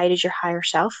view your guide as your higher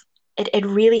self. It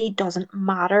really doesn't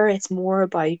matter. It's more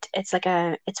about, it's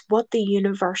what the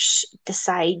universe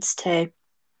decides to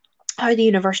how the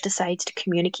universe decides to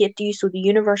communicate to you. So the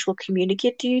universe will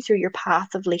communicate to you through your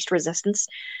path of least resistance.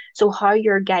 So how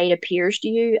your guide appears to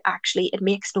you, actually, it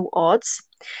makes no odds.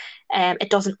 It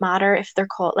doesn't matter if they're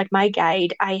called, like my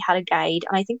guide. I had a guide,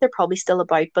 and I think they're probably still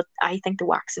about, but I think the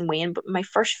wax and wane. But my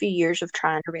first few years of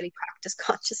trying to really practice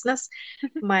consciousness,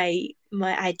 my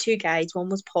I had two guides. One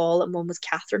was Paul, and one was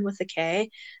Catherine with a K.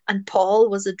 And Paul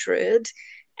was a druid,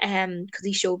 because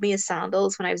he showed me his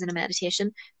sandals when I was in a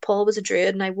meditation. Paul was a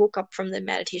druid, and I woke up from the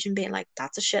meditation being like,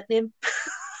 "That's a shit name."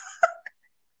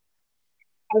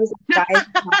 I was like, why is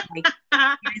it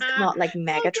not like Oh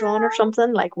Megatron or God.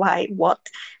 something? Like, why? What?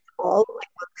 Paul?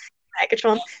 Like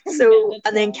Megatron. So,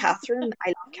 and then Megatron. Catherine, I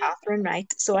love Catherine,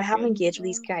 right? So I haven't engaged with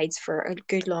these guides for a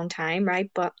good long time,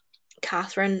 right? But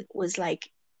Catherine was like,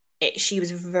 she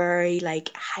was very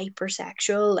like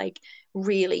hypersexual, like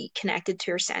really connected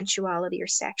to her sensuality or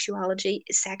sexuality.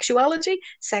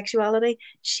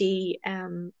 She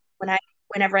when I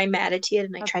whenever I meditated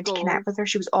and I That's tried to connect goals. with her,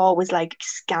 she was always like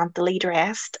scantily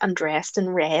dressed and dressed in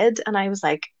red, and I was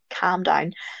like, calm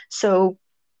down. So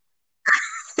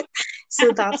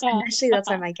that's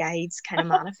how my guides kind of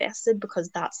manifested, because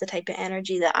that's the type of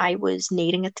energy that I was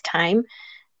needing at the time.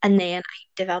 And then I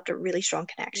developed a really strong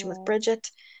connection with Yeah. Bridget.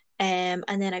 And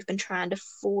then I've been trying to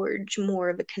forge more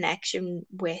of a connection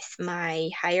with my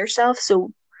higher self.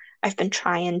 So I've been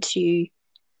trying to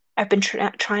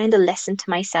trying to listen to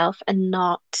myself, and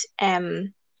not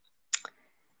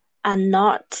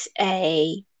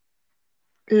a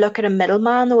look at a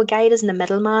middleman. Though a guide isn't a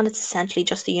middleman, it's essentially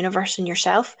just the universe and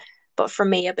yourself. But for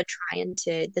me,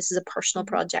 this is a personal Mhm.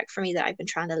 project for me, that I've been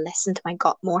trying to listen to my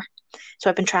gut more. So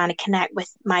I've been trying to connect with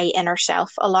my inner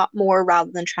self a lot more,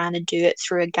 rather than trying to do it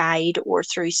through a guide or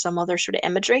through some other sort of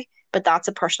imagery. But that's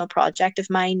a personal project of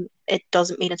mine. It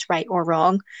doesn't mean it's right or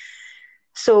wrong.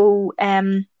 So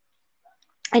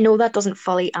I know that doesn't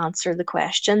fully answer the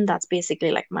question. That's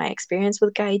basically like my experience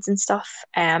with guides and stuff.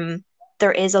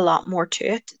 There is a lot more to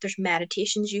it. There's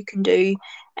meditations you can do.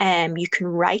 You can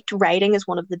write. Writing is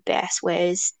one of the best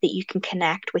ways that you can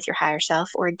connect with your higher self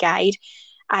or a guide.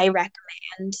 I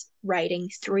recommend writing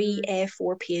three Mhm.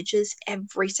 A4 pages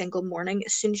every single morning.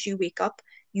 As soon as you wake up,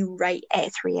 you write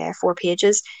three A4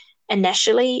 pages.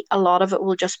 Initially, a lot of it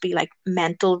will just be like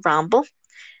mental ramble,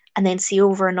 and then see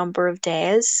over a number of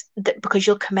days, that because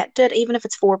you'll commit to it, even if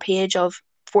it's 4 pages,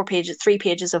 3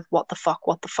 pages of what the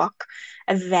fuck,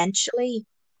 eventually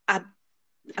a,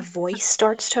 a voice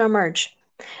starts to emerge,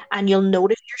 and you'll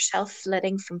notice yourself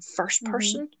flitting from first Mhm.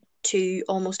 person to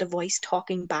almost a voice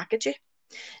talking back at you.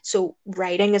 So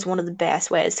writing is one of the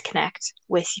best ways to connect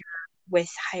with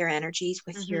higher energies,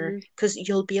 Mhm. because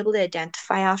you'll be able to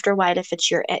identify after a while if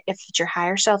it's your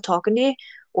higher self talking to you,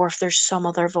 or if there's some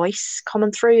other voice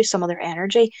coming through, some other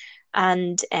energy,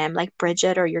 and like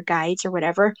Bridget or your guides or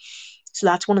whatever. So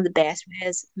that's one of the best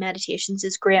ways. Meditations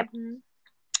is great. Mhm.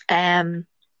 Um,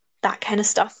 that kind of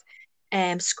stuff.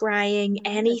 Scrying,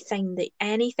 Nice.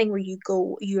 anything where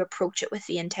you approach it with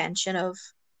the intention of,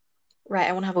 right,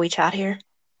 I want to have a wee chat here.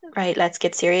 Right, let's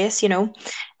get serious, makes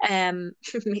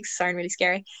it sound really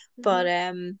scary. But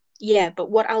Mhm. yeah, but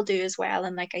what I'll do as well,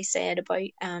 and like I said about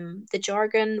the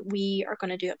jargon, we are going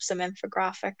to do up some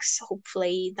infographics.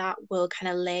 Hopefully that will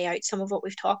kind of lay out some of what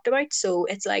we've talked about. So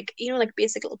it's like, like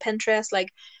basic little Pinterest,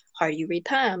 like how do you read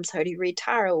palms, how do you read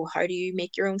tarot, how do you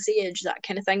make your own sage, that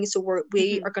kind of thing. So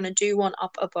we Mhm. are going to do one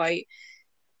up about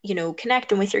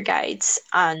connecting with your guides,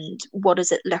 and what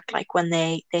does it look like when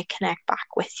they connect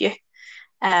back with you.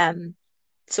 um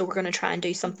so we're going to try and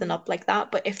do something Mhm. up like that.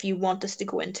 But if you want us to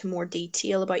go into more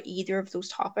detail about either of those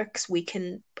topics, we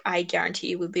can. I guarantee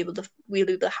you we'll be able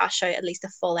to hash out at least a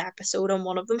full episode on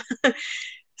one of them.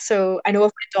 So I know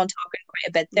I've went on talking quite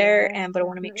a bit there, Yeah, but I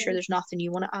want to make sure definitely. there's nothing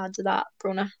you want to add to that,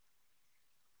 Brona.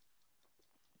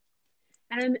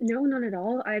 No, none at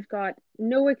all. I've got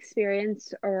no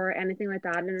experience or anything like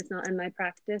that, and it's not in my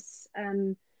practice.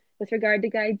 With regard to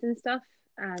guides and stuff.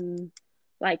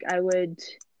 Like I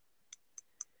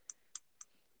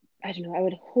don't know, I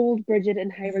would hold Bridget in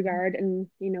high Mhm. regard and,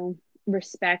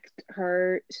 respect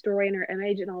her story and her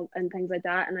image and all and things like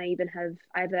that. And I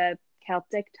have a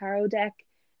Celtic tarot deck,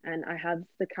 and I have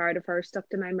the card of her stuck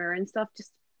to my mirror and stuff,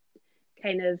 just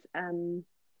kind of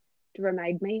to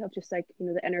remind me of just like,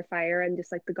 the inner fire and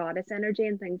just like the goddess energy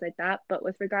and things like that. But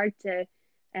with regard to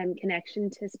connection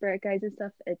to spirit guides and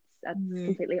stuff, that's Mhm.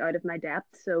 completely out of my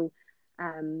depth. So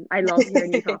I love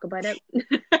hearing you talk about it.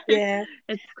 Yeah.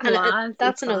 It's And class, it's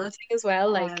that's another class. thing as well.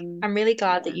 Like, Um I'm really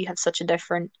glad that yeah. you have such a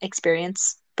different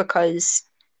experience because,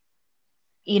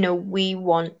 we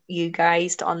want you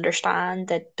guys to understand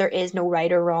that there is no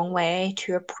right or wrong way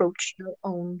to approach your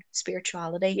own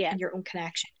spirituality Yeah. and your own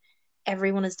connection.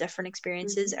 Everyone has different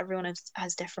experiences, Hmm. everyone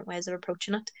has different ways of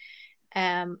approaching it.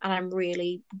 And I'm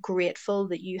really grateful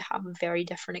that you have a very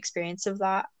different experience of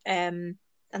that, and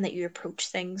that you approach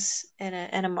things in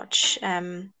a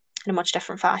much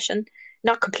different fashion.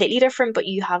 Not completely different, but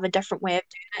you have a different way of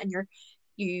doing it, and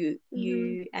you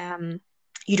Hmm.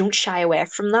 you don't shy away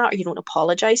from that, or you don't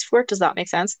apologize for it. Does that make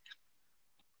sense?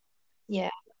 Yeah.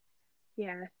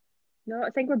 Yeah. No, I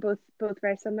think we're both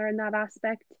very similar in that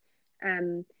aspect.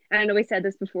 And I know we said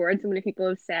this before, and so many people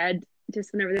have said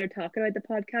just whenever they're talking about the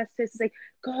podcast, it's like,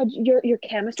 God, your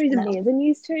chemistry is No. amazing,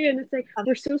 you two. And it's like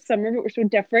we're so similar, but we're so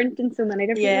different in so many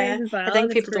different ways Yeah. as I well, think and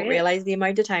it's people don't great. realize the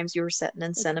amount of times you were sitting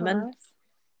in It's cinnamon class.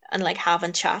 and like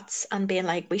having chats and being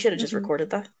like, we should have just Hmm. recorded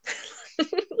that.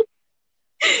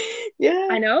 Yeah.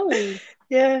 I know.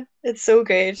 Yeah, it's so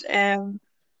great.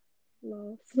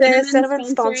 Well, The cinnamon cinnamon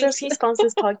sponsor sponsors, us. can you sponsor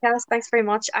this podcast? Thanks very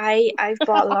much. I've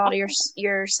bought a lot of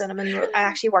your cinnamon. I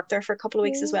actually worked there for a couple of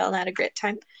weeks as well, and I had a great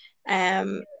time.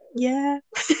 Um, yeah,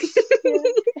 Yeah.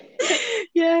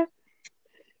 yeah,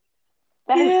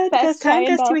 Best yeah, the best best try time,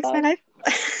 in best 2 weeks of my Belfast.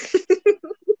 life.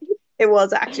 It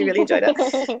was, I actually really enjoyed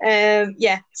it.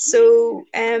 Yeah. So, is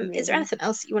there Amazing. anything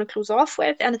else that you want to close off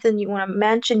with? Anything you want to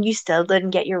mention? You still didn't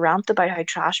get your rant about how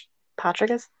trash Patrick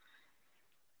is.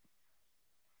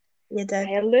 You did.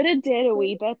 I alluded to it a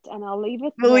wee bit, and I'll leave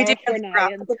it Will we do there an for now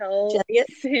infographic about until Gillian?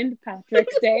 St.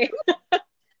 Patrick's Day.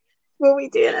 Will we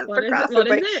do an What is it? infographic What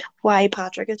is about it? why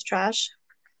Patrick is trash?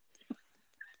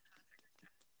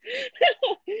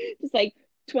 Just like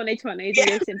 2020, the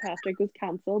year St. Patrick was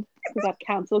cancelled because that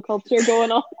cancel culture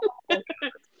going on.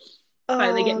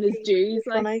 Finally Oh, getting his too dues.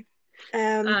 Like, funny.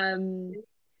 Um, um,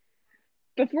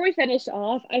 before we finish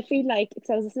off, I feel like because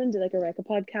I was listening to like a record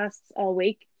podcasts all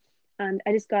week, and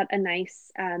I just got a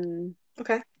nice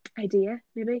okay. idea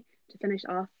maybe to finish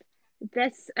off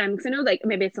this. Because I know like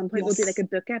maybe at some point we'll do like Yes.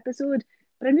 a book episode,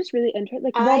 but I'm just really interested.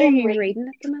 Like, I what are am you reading. reading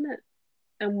at the minute,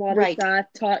 and what has Right.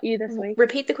 that taught you this week?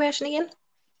 Repeat the question again.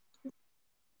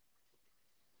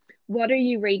 What are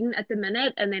you reading at the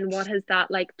minute, and then what has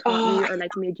that like taught Oh, you I or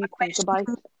like made you love that think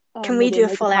question. about Can we maybe do in a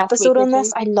like the full past week episode or on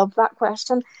this? two? I love that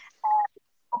question.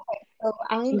 So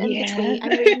I'm in Yeah. between. I'm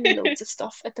reading loads of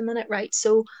stuff at the minute, right?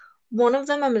 So one of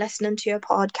them I'm listening to a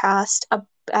podcast.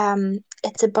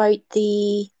 It's about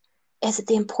is it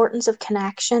the importance of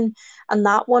connection, and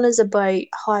that one is about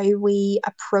how we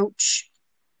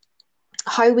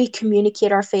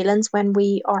communicate our feelings when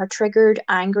we are triggered,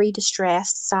 angry,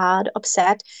 distressed, sad,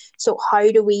 upset. So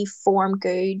how do we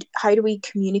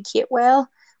communicate well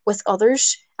with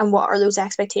others, and what are those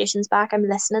expectations back? I'm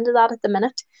listening to that at the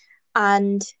minute,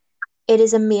 and it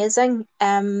is amazing.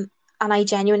 And I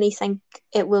genuinely think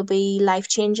it will be life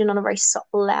changing on a very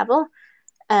subtle level.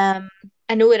 Um,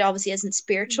 I know it obviously isn't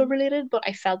spiritual Mhm. related, but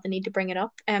I felt the need to bring it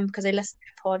up because I listened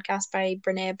to a podcast by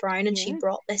Brene Brown, and she Yeah.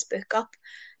 brought this book up.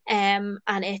 And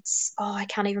it's, oh, I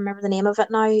can't even remember the name of it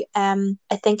now.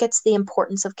 I think it's The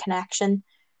Importance of Connection.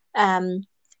 Um,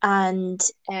 and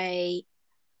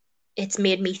it's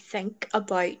made me think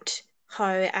about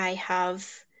how I have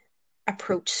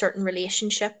approached certain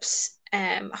relationships,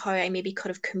 how I maybe could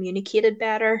have communicated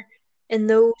better in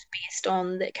those based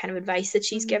on the kind of advice that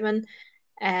she's Mhm. given.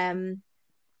 Um,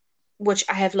 which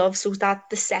I have loved. So that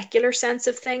the secular sense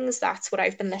of things, that's what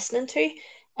I've been listening to.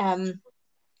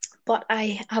 But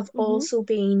I have Mhm. also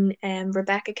been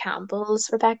Rebecca Campbell's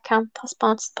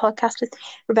podcast with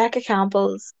Rebecca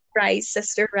Campbell's Rise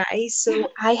Sister Rise.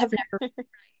 So I have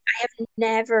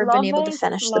never been Love able to it.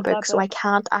 finish the Love book, that so I book.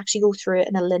 can't actually go through it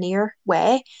in a linear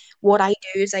way. What I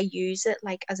do is I use it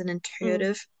like as an Mm.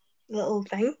 intuitive little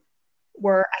thing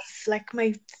where I flick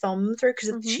my thumb through because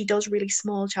Mhm. she does really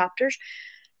small chapters.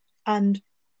 And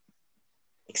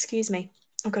excuse me,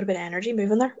 I've got a bit of energy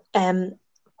moving there.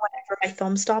 whenever my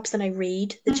thumb stops, then I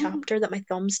read the chapter that my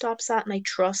thumb stops at, and I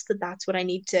trust that that's what I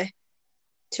need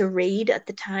to read at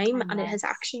the time, and it has Yes.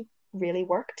 actually really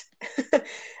worked.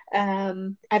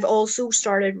 I've also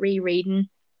started rereading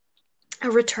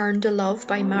A Return to Love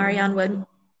by Marianne Williamson.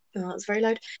 Oh, it's very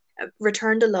loud.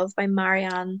 Return to Love by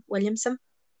Marianne Williamson,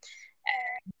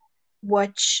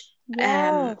 which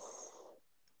um Yes.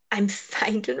 I'm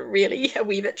finding really a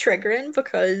wee bit triggering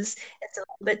because it's a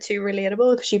little bit too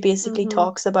relatable, because she basically Mm-hmm.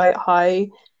 talks about how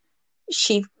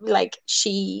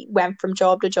she went from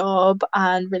job to job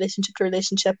and relationship to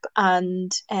relationship,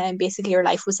 and basically her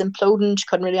life was imploding. She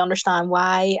couldn't really understand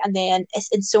why, and then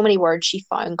in so many words she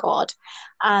found God.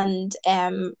 And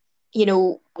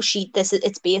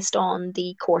it's based on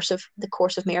the Course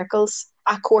of Miracles,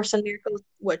 A Course in Miracles,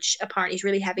 which apparently is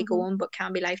really heavy Mm-hmm. going but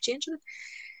can be life changing.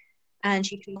 And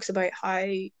she talks about how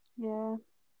Yeah.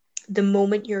 the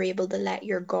moment you're able to let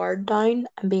your guard down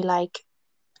and be like,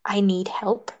 I need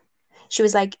help. She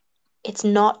was like, it's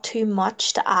not too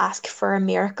much to ask for a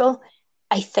miracle.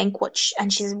 I think what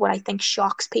I think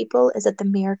shocks people is that the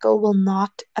miracle will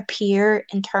not appear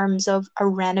in terms of a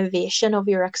renovation of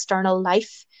your external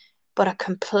life, but a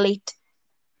complete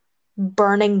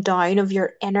burning down of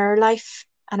your inner life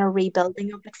and a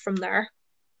rebuilding of it from there.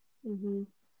 Mm-hmm.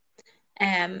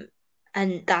 Um,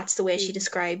 and that's the way she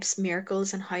describes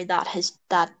miracles, and how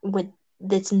that would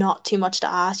it's not too much to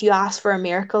ask. You ask for a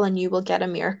miracle and you will get a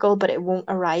miracle, but it won't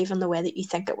arrive in the way that you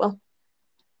think it will.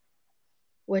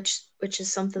 Which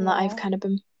is something that I've Yeah. kind of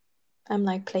been. I'm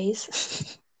like,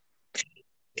 please,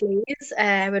 please.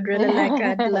 I would really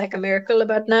like a miracle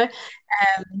about now.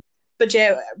 But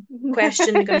yeah,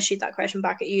 going to shoot that question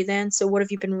back at you then. So, what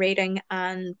have you been reading,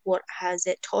 and what has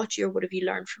it taught you, or what have you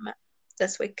learned from it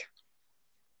this week?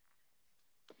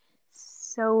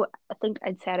 So I think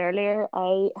I'd said earlier,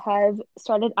 I have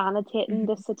started annotating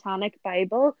the Mm-hmm. Satanic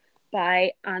Bible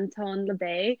by Anton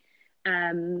LaVey.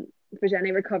 If there's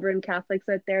any recovering Catholics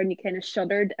out there and you kind of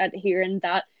shuddered at hearing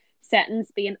that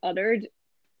sentence being uttered,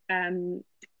 um,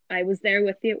 I was there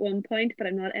with you at one point, but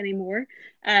I'm not anymore.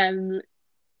 Um,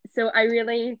 so I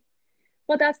really,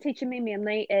 what that's teaching me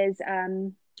mainly is,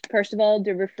 first of all,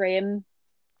 to reframe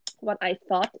what I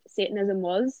thought Satanism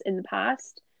was in the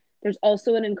past. There's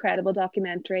also an incredible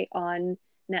documentary on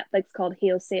Netflix called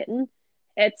Hail Satan.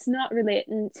 It's not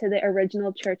relating to the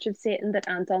original Church of Satan that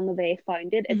Anton LaVey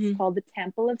founded. It's Mm-hmm. called the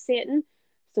Temple of Satan.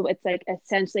 So it's like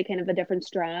essentially kind of a different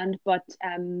strand, but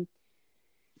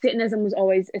Satanism was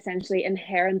always essentially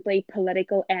inherently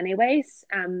political, anyways.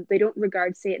 They don't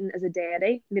regard Satan as a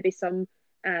deity. Maybe some,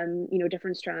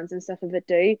 different strands and stuff of it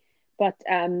do, but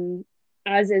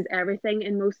as is everything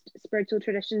in most spiritual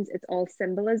traditions, it's all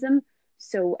symbolism.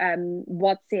 So,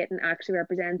 what Satan actually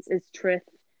represents is truth,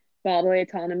 bodily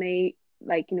autonomy,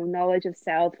 like knowledge of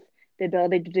self, the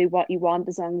ability to do what you want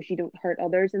as long as you don't hurt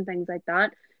others and things like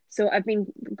that. So, I've been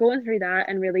going through that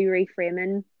and really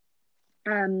reframing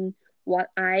what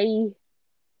I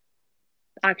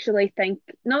actually think,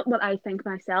 not what I think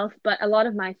myself, but a lot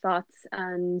of my thoughts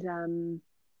and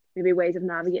maybe ways of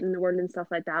navigating the world and stuff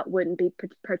like that wouldn't be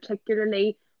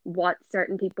particularly what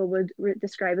certain people would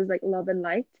describe as like love and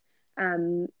light.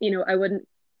 I wouldn't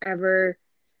ever,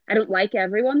 I don't like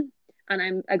everyone,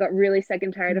 and I got really sick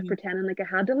and tired of Mm-hmm. pretending like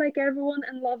I had to like everyone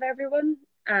and love everyone.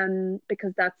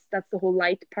 Because that's the whole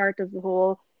light part of the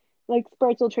whole like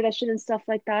spiritual tradition and stuff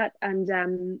like that. And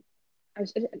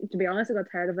to be honest, I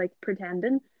got tired of like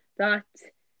pretending that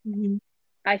Mm-hmm.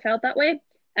 I felt that way.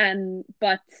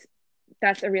 But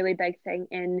that's a really big thing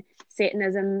in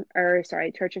Satanism, or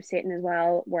sorry, Church of Satan as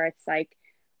well, where it's like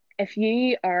if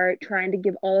you are trying to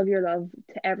give all of your love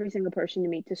to every single person you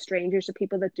meet, to strangers, to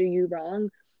people that do you wrong,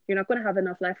 you're not going to have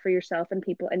enough left for yourself and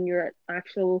people in your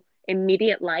actual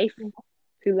immediate life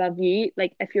who love you.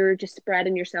 Like if you're just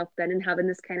spreading yourself thin and having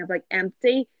this kind of like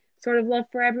empty sort of love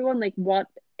for everyone, like what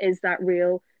is that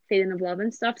real feeling of love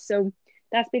and stuff? So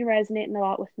that's been resonating a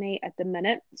lot with me at the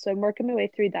minute. So I'm working my way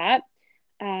through that.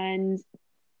 And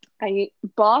I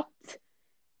bought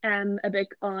a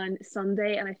book on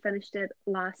Sunday and I finished it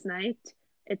last night.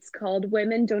 It's called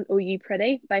Women Don't Owe You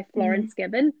Pretty by Mm-hmm. Florence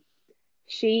Gibbon.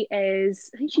 I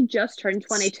think she just turned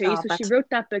 22. So Stop she it. wrote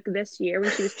that book this year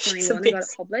when she was She's 21 and got it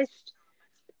amazing. published.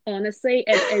 Honestly,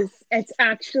 it's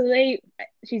actually,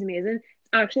 she's amazing. It's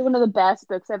actually one of the best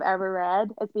books I've ever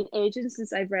read. It's been ages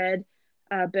since I've read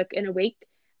a book in a week,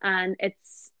 and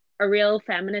it's a real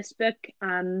feminist book.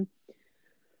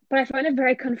 But I found it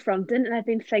very confronting, and I've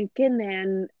been thinking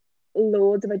then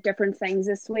loads about different things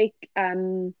this week,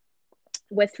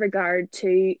 with regard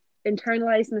to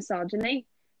internalized misogyny,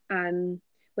 um,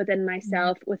 within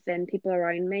myself, within people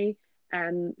around me.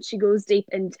 She goes deep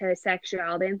into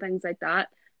sexuality and things like that.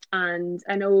 And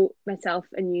I know myself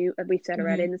and you, we've said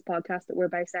already in Hmm. this podcast that we're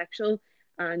bisexual.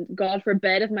 And God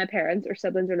forbid if my parents or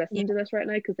siblings are Yeah. listening to this right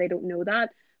now because they don't know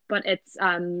that. But it's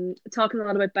talking a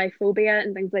lot about biphobia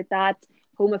and things like that,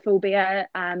 homophobia,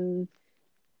 and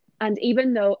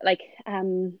even though like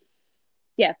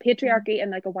yeah, Mhm. patriarchy in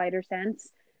like a wider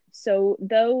sense. So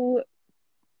though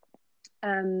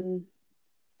um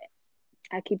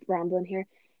I keep rambling here.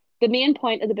 The main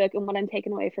point of the book and what I'm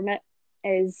taking away from it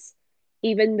is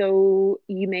even though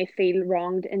you may feel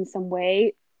wronged in some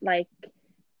way, like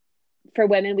for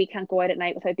women, we can't go out at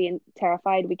night without being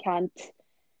terrified. We can't,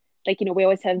 like, we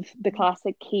always have the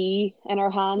classic key in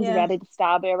our hands Yeah. ready to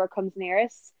stab whoever comes near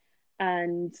us.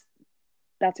 And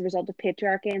that's a result of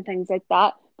patriarchy and things like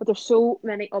that. But there's so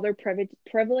many other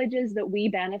privileges that we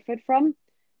benefit from.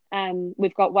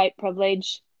 We've got white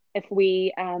privilege. If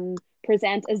we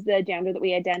present as the gender that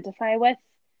we identify with,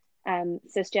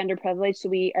 cisgender privilege, so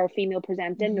we are female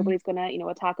presenting. Hmm. Nobody's gonna,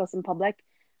 attack us in public.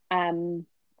 Um,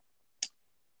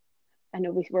 I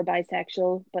know we're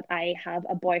bisexual, but I have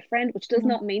a boyfriend, which does Hmm.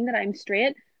 not mean that I'm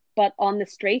straight. But on the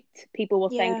street, people will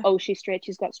think, Yeah. "Oh, she's straight.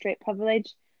 She's got straight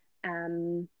privilege."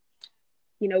 Um,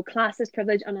 classist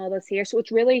privilege and all this here. So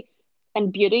it's really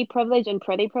and beauty privilege and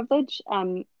pretty privilege.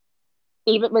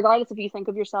 Even regardless if you think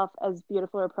of yourself as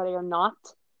beautiful or pretty or not,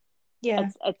 Yeah.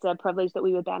 it's a privilege that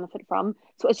we would benefit from.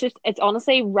 So it's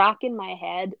honestly racking my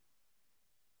head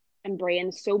and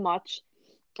brain so much,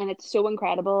 and it's so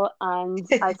incredible. And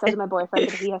I said to my boyfriend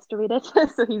that he has to read it,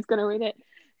 so he's gonna read it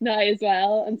now as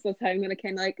well. And so that's how I'm gonna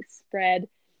kind of like spread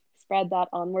that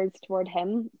onwards toward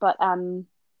him. But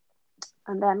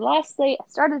and then lastly, I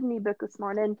started a new book this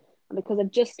morning, and because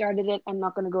I've just started it, I'm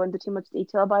not going to go into too much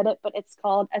detail about it. But it's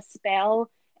called A Spell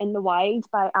in the Wild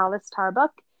by Alice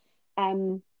Tarbuck.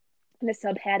 Um, and the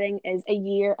subheading is A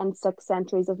Year and 6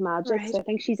 Centuries of Magic. Right. So I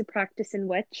think she's a practicing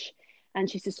witch, and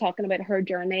she's just talking about her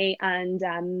journey. And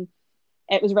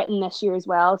it was written this year as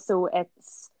well, so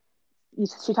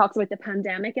she talks about the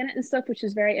pandemic in it and stuff, which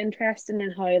is very interesting,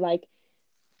 and how like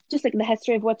just like the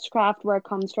history of witchcraft, where it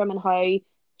comes from, and how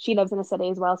she lives in a city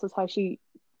as well. So it's how she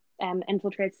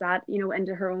infiltrates that,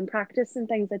 into her own practice and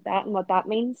things like that, and what that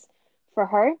means for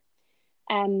her.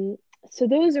 Um, so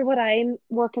those are what I'm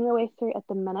working my way through at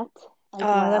the minute as Oh,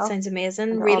 that well, sounds and amazing.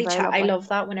 they're all Really, very I lovely. love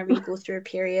that whenever you go through a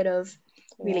period of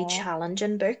really Yeah,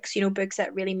 challenging books, books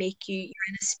that really make you're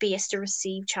in a space to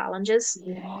receive challenges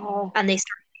yeah, and they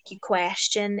start to make you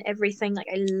question everything. Like,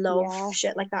 I love yeah.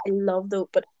 shit like that. I love those.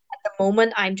 But at the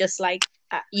moment, I'm just like,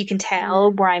 you can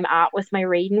tell Mm, where I'm at with my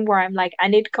reading, where I'm like, I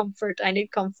need comfort, I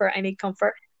need comfort, I need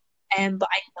comfort. But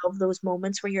I love those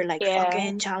moments where you're like, yeah,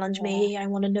 fucking challenge yeah. me. I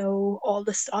want to know all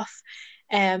the stuff.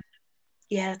 Um,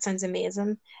 yeah, that sounds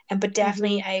amazing. But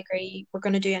definitely, Mm-hmm. I agree. We're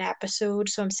going to do an episode.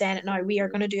 So I'm saying it now. We are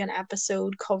going to do an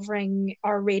episode covering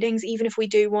our ratings, even if we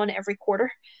do one every quarter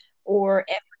or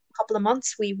every couple of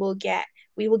months. We will get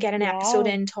an episode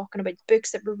Yeah. in talking about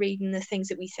books that we're reading, the things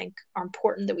that we think are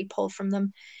important that we pull from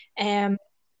them. I've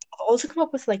also come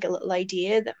up with like a little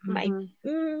idea that might.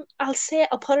 Mm-hmm. I'll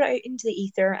put it out into the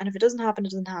ether, and if it doesn't happen,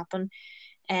 it doesn't happen.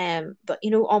 But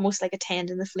almost like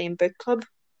attending the Flame Book Club,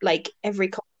 like every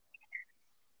couple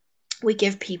we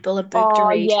give people a book to Oh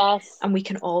read yes. and we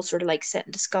can all sort of like sit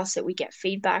and discuss it. We get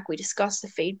feedback, we discuss the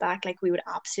feedback. Like, we would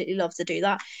absolutely love to do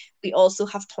that. We also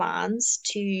have plans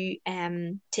to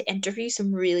interview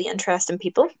some really interesting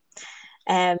people.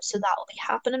 So that will be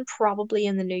happening probably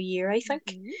in the new year, I think.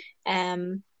 Mm-hmm.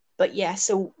 Um but yeah,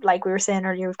 so like we were saying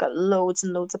earlier, we've got loads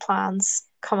and loads of plans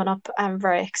coming up. I'm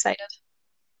very excited.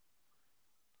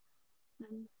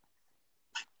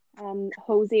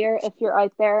 Hosier, if you're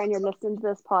out there and you're listening to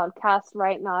this podcast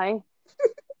right now,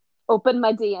 open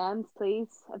my DMs, please.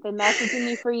 I've been messaging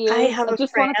you for I years. have I a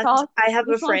just want to friend. talk. I I have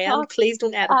a just want to friend. talk. Please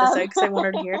don't edit this out Um, because I want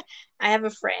her to hear it. I have a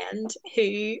friend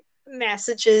who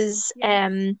messages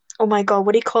yes. oh my God,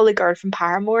 what do you call the girl from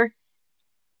Paramore?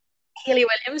 Hayley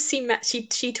Williams. She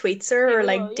tweets her or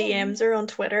Hayley like DMs Williams. her on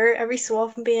Twitter every so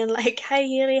often being like, "Hi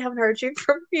Hayley, haven't heard you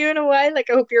from you in a while. Like,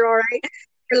 I hope you're all right."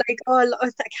 You're like, "Oh, I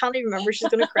can't even remember. She's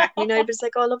gonna correct me now." But it's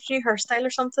like, "Oh, I love your new hairstyle" or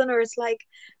something, or it's like,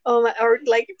 "Oh," or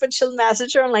like, but she'll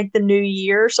message her on like the new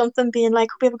year or something, being like,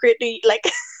 "Hope you have a great new like."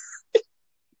 But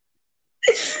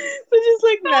just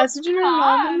like That's messaging her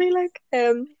class. randomly, like,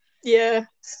 yeah,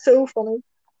 so funny.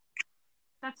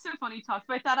 That's so funny. Talked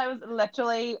about that. I was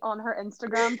literally on her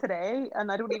Instagram today, and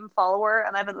I don't even follow her,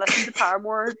 and I haven't listened to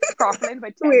Paramore properly in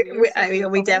about 10 years. So I it's so mean, we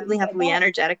funny that you definitely have a said wee that.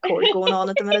 energetic chord going on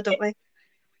at the minute, don't we?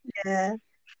 Yeah.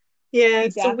 Yeah, We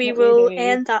so we definitely will do.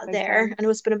 end that Big there. time. I know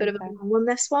it's been a bit Big of a time. long one,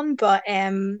 this one, but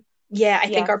yeah, I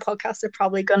think our Yes. podcasts are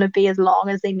probably going to be as long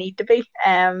as they need to be.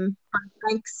 But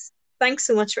thanks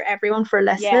so much for everyone for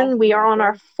Yes, listening. We are on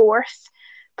our exactly. fourth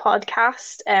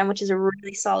podcast, which is a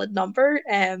really solid number.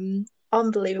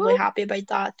 Unbelievably Woo. happy about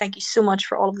that. Thank you so much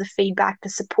for all of the feedback, the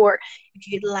support. If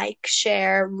you'd like,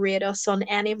 share, rate us on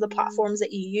any of the Mhm. platforms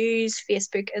that you use,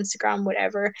 Facebook, Instagram,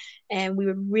 whatever, and we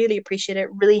would really appreciate it. It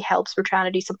really helps. We're trying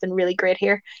to do something really great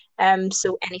here.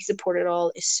 So any support at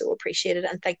all is so appreciated,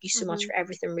 and thank you so much Mhm. for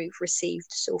everything we've received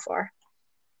so far.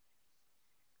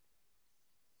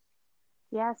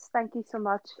 Yes, thank you so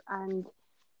much, and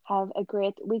have a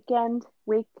great weekend,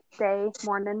 week, day,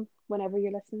 morning, whenever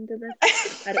you're listening to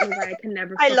this. I don't know why I can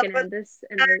never I love fucking it. end this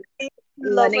in a I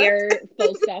love it. linear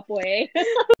full stop way.